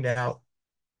find out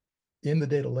in the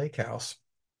data lakehouse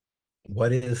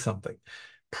what is something.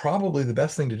 Probably the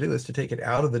best thing to do is to take it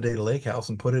out of the data lakehouse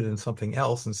and put it in something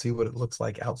else and see what it looks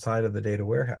like outside of the data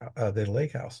warehouse, data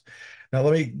lakehouse. Now,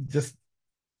 let me just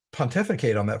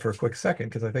pontificate on that for a quick second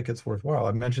because I think it's worthwhile.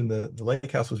 I mentioned the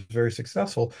lake house was very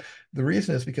successful. The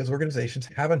reason is because organizations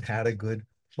haven't had a good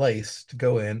place to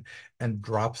go in and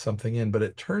drop something in. But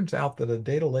it turns out that a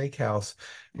data lake house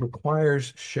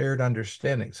requires shared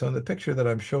understanding. So in the picture that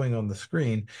I'm showing on the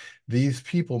screen, these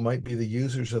people might be the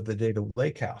users of the data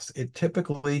lake house. It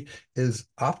typically is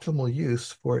optimal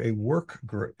use for a work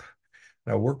group.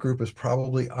 Now, work group is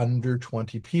probably under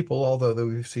 20 people, although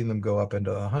we've seen them go up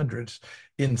into the hundreds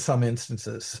in some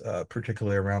instances,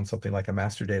 particularly around something like a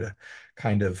master data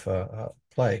kind of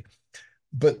play.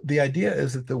 But the idea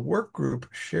is that the work group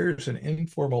shares an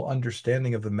informal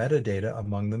understanding of the metadata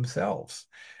among themselves,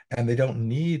 and they don't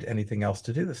need anything else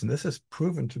to do this. And this has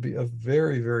proven to be a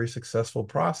very, very successful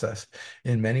process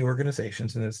in many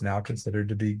organizations, and it's now considered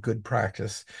to be good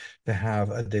practice to have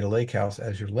a data lakehouse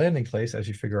as your landing place as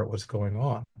you figure out what's going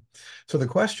on. So the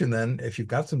question then, if you've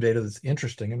got some data that's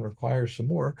interesting and requires some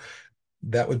more,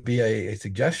 that would be a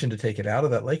suggestion to take it out of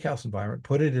that lakehouse environment,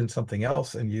 put it in something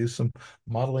else, and use some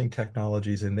modeling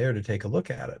technologies in there to take a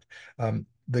look at it.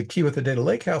 The key with the data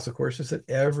lakehouse, of course, is that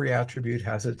every attribute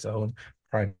has its own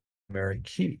primary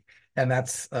key. And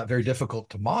that's very difficult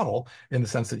to model in the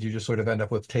sense that you just sort of end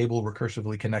up with table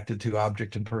recursively connected to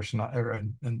object and person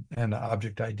and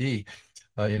object ID.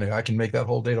 I can make that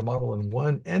whole data model in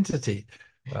one entity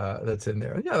that's in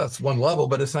there. Yeah, that's one level,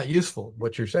 but it's not useful.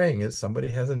 What you're saying is somebody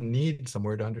has a need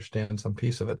somewhere to understand some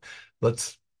piece of it.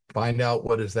 Let's find out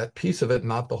what is that piece of it,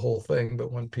 not the whole thing,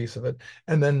 but one piece of it,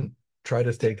 and then try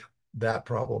to take that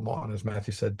problem on, as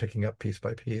Matthew said, picking up piece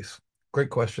by piece.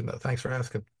 Great question, though. Thanks for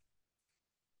asking.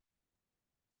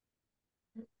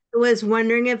 Was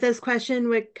wondering if this question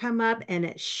would come up, and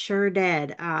it sure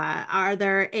did. Are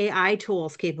there AI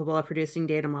tools capable of producing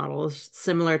data models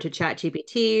similar to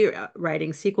ChatGPT,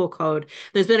 writing SQL code?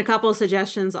 There's been a couple of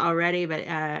suggestions already, but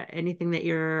anything that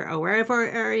you're aware of,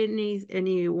 or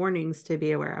any warnings to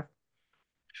be aware of?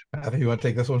 Matthew, you want to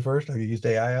take this one first? Have you used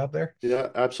AI out there? Yeah,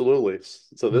 absolutely.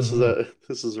 So Mm-hmm.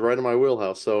 this is right in my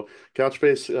wheelhouse. So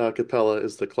Couchbase Capella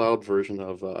is the cloud version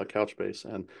of Couchbase,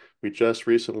 and we just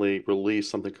recently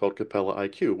released something called Capella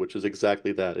IQ, which is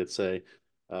exactly that. It's a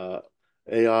uh,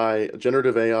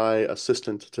 generative AI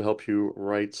assistant to help you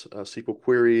write SQL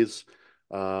queries,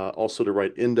 also to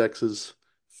write indexes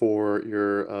for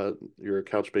your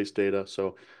Couchbase data.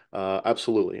 So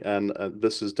absolutely, and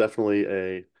this is definitely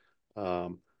a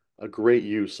great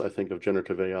use, I think, of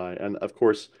generative AI. And of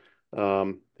course,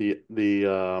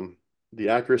 the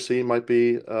accuracy might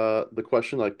be the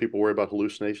question. Like people worry about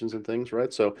hallucinations and things,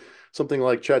 right? So something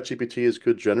like ChatGPT is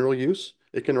good general use.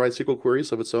 It can write SQL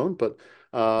queries of its own, but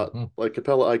Mm-hmm. like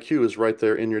Capella IQ is right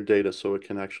there in your data, so it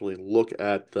can actually look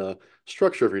at the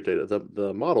structure of your data,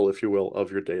 the model, if you will,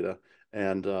 of your data,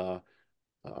 and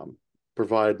um,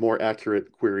 provide more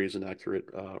accurate queries and accurate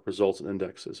results and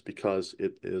indexes because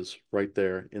it is right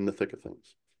there in the thick of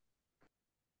things.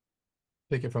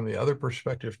 take it from the other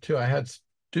perspective too. I had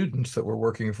students that were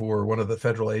working for one of the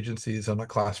federal agencies on a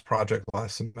class project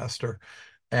last semester,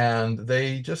 and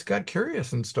they just got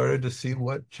curious and started to see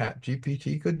what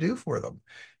ChatGPT could do for them.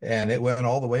 And it went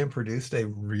all the way and produced a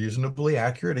reasonably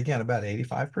accurate, again, about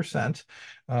 85%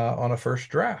 on a first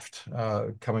draft,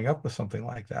 coming up with something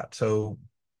like that. So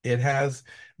it has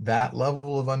that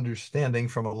level of understanding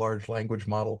from a large language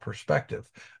model perspective.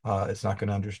 It's not going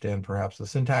to understand perhaps the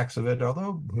syntax of it,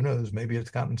 although who knows, maybe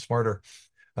it's gotten smarter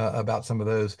about some of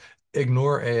those.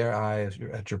 Ignore AI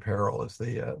at your peril is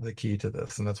the key to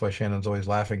this, and that's why Shannon's always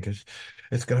laughing, because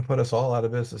it's going to put us all out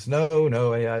of business. No,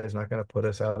 AI is not going to put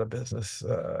us out of business.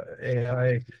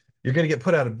 AI, you're going to get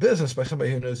put out of business by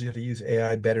somebody who knows how to use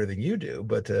AI better than you do,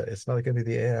 but it's not going to be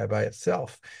the AI by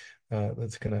itself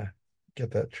that's going to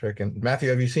get that trick. And Matthew,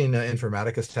 have you seen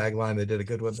Informatica's tagline? They did a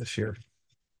good one this year.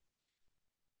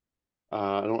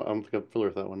 I don't think I'm familiar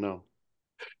with that one. No.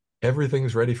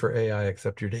 Everything's ready for AI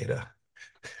except your data.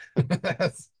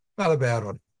 That's not a bad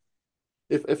one.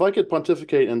 If I could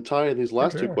pontificate and tie these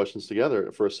last two Sure. questions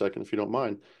together for a second, if you don't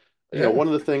mind. Yeah. One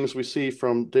of the things we see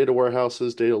from data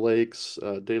warehouses, data lakes,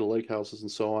 data lake houses,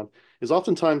 and so on, is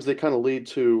oftentimes they kind of lead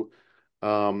to,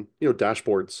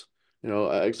 dashboards.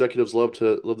 Executives love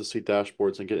to see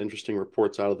dashboards and get interesting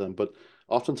reports out of them, but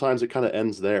oftentimes it kind of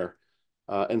ends there.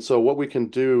 And so what we can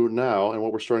do now, and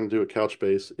what we're starting to do at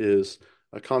Couchbase, is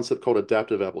a concept called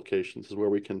adaptive applications, is where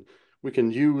we can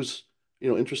use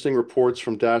interesting reports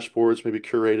from dashboards, maybe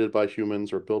curated by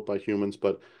humans or built by humans,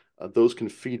 but those can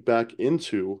feed back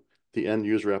into the end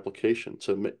user application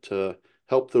to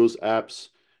help those apps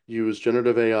use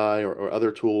generative AI or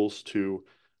other tools to,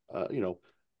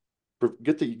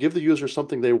 give the user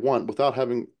something they want without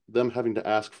having to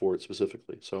ask for it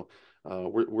specifically. So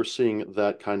we're seeing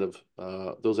that kind of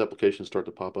those applications start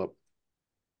to pop up.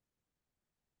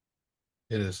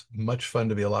 It is much fun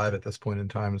to be alive at this point in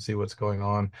time and see what's going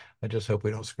on. I just hope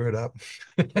we don't screw it up.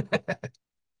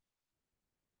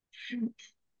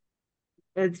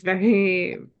 It's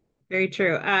very, very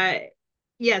true.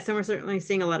 Yes, and we're certainly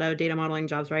seeing a lot of data modeling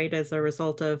jobs, right, as a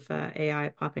result of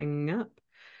AI popping up.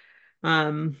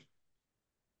 All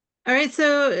right,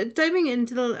 so diving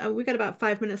into we got about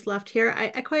 5 minutes left here.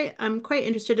 I'm quite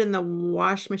interested in the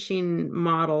wash machine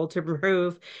model to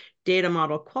improve data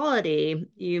model quality.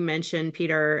 You mentioned,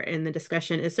 Peter, in the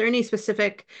discussion. Is there any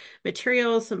specific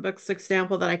materials, some books,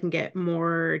 example that I can get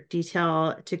more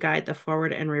detail to guide the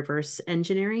forward and reverse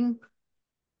engineering?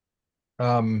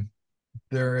 Um,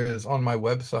 there is on my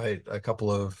website a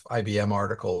couple of IBM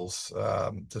articles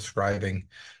describing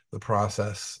the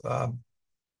process.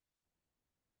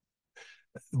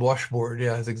 Washboard,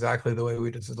 yeah, is exactly the way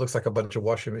we did. It looks like a bunch of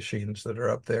washing machines that are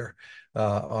up there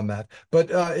on that. But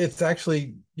it's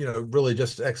actually, really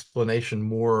just explanation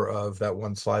more of that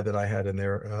one slide that I had in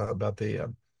there about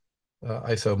the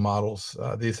ISO models.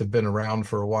 These have been around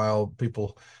for a while.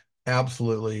 People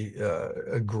absolutely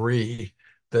agree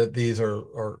that these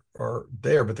are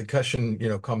there, but the question,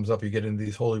 comes up. You get into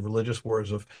these holy religious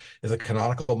wars of, is a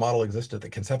canonical model exist at the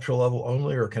conceptual level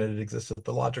only, or can it exist at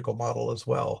the logical model as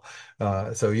well?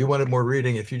 So you wanted more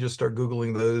reading. If you just start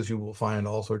Googling those, you will find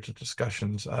all sorts of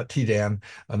discussions. TDAN,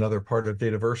 another part of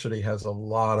Dataversity, has a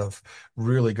lot of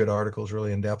really good articles,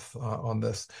 really in depth on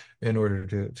this in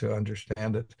order to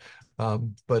understand it.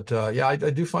 Yeah, I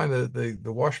do find that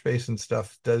the wash basin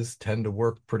stuff does tend to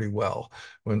work pretty well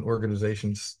when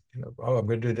organizations, oh, I'm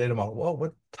going to do a data model. Well,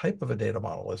 what type of a data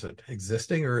model is it?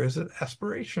 Existing or is it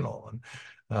aspirational?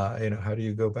 And how do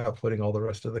you go about putting all the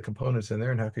rest of the components in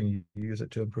there, and how can you use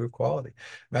it to improve quality?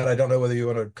 Matt, I don't know whether you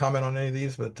want to comment on any of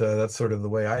these, but that's sort of the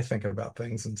way I think about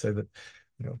things, and say that,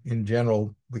 in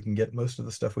general, we can get most of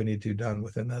the stuff we need to done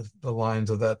within the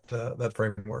lines of that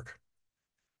framework.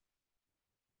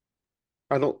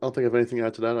 I don't think I have anything to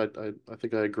add to that. I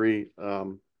think I agree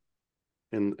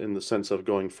in the sense of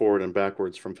going forward and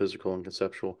backwards from physical and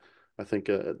conceptual. I think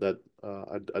that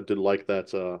I did like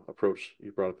that approach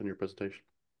you brought up in your presentation.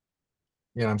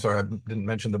 Yeah, I'm sorry, I didn't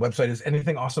mention the website is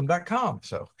anythingawesome.com.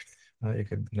 So you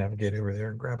can navigate over there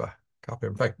and grab a copy.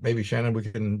 In fact, maybe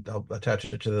Shannon, I'll attach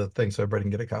it to the thing so everybody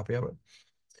can get a copy of it.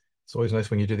 It's always nice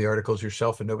when you do the articles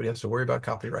yourself and nobody has to worry about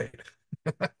copyright.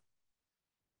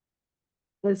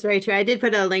 That's very true. I did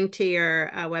put a link to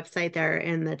your website there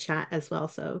in the chat as well,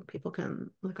 so people can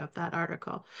look up that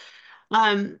article.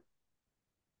 Okay,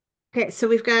 so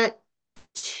we've got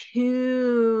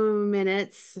 2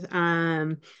 minutes.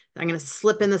 I'm going to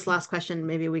slip in this last question.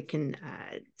 Maybe we can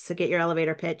so get your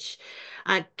elevator pitch.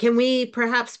 Can we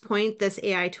perhaps point this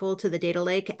AI tool to the data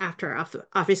lake after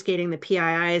obfuscating the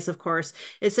PIIs, of course?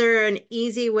 Is there an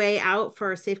easy way out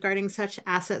for safeguarding such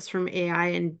assets from AI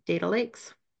and data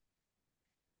lakes?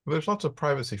 Well, there's lots of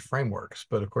privacy frameworks,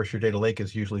 but of course your data lake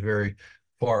is usually very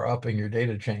far up in your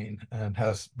data chain and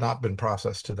has not been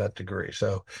processed to that degree.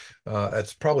 So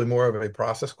it's probably more of a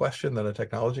process question than a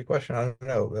technology question. I don't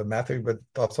know, Matthew, but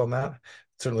thoughts on that?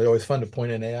 It's certainly always fun to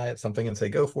point an AI at something and say,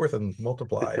 go forth and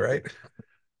multiply, right?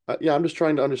 Yeah, I'm just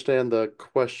trying to understand the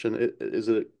question. Is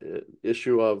it an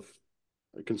issue of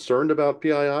concerned about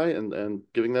PII and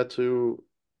giving that to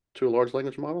a large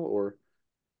language model, or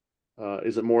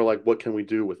is it more like what can we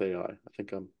do with AI? I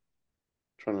think I'm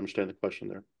trying to understand the question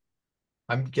there.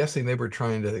 I'm guessing they were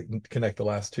trying to connect the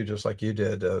last two just like you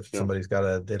did. If Yeah. somebody's got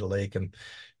a data lake and,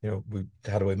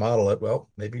 how do we model it? Well,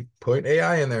 maybe put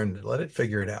AI in there and let it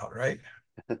figure it out, right?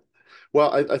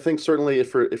 Well, I think certainly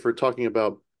if we're talking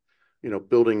about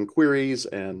building queries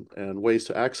and ways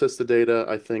to access the data,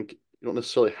 I think you don't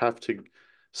necessarily have to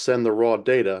send the raw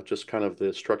data, just kind of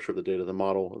the structure of the data, the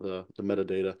model, the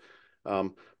metadata.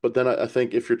 But then I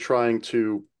think if you're trying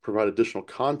to provide additional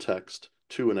context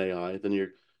to an AI, then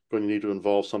you're going to need to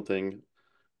involve something,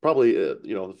 probably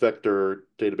vector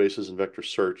databases and vector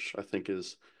search. I think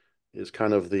is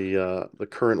kind of the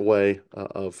current way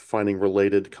of finding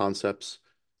related concepts.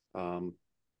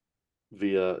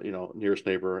 Via nearest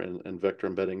neighbor and vector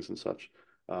embeddings and such.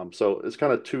 So it's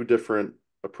kind of two different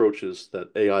approaches that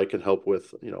AI can help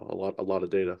with a lot of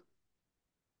data.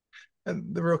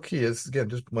 And the real key is, again,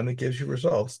 just when it gives you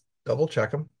results, double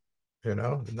check them.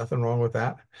 Nothing wrong with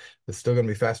that. It's still going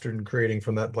to be faster than creating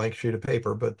from that blank sheet of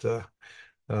paper, but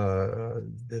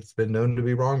it's been known to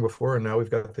be wrong before. And now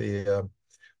we've got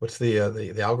what's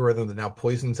the algorithm that now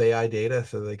poisons AI data,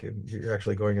 so you're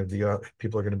actually going to be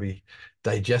people are going to be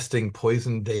digesting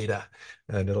poison data,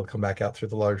 and it'll come back out through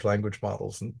the large language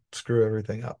models and screw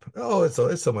everything up. Oh,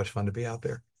 it's so much fun to be out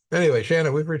there. Anyway,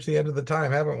 Shannon, we've reached the end of the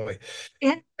time, haven't we?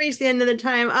 Yeah, reached the end of the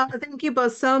time. Oh, thank you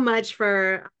both so much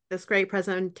for this great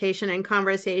presentation and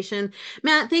conversation.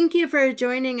 Matt, thank you for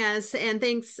joining us, and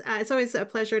thanks. It's always a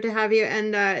pleasure to have you,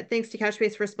 and thanks to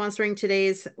Couchbase for sponsoring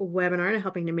today's webinar and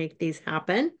helping to make these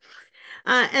happen.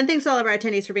 And thanks to all of our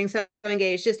attendees for being so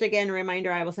engaged. Just again, a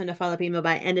reminder, I will send a follow-up email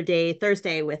by end of day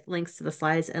Thursday with links to the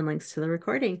slides and links to the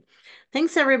recording.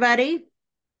 Thanks, everybody.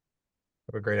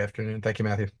 Have a great afternoon. Thank you,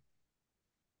 Matthew.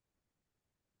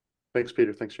 Thanks,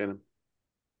 Peter. Thanks, Shannon.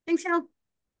 Thanks, Al.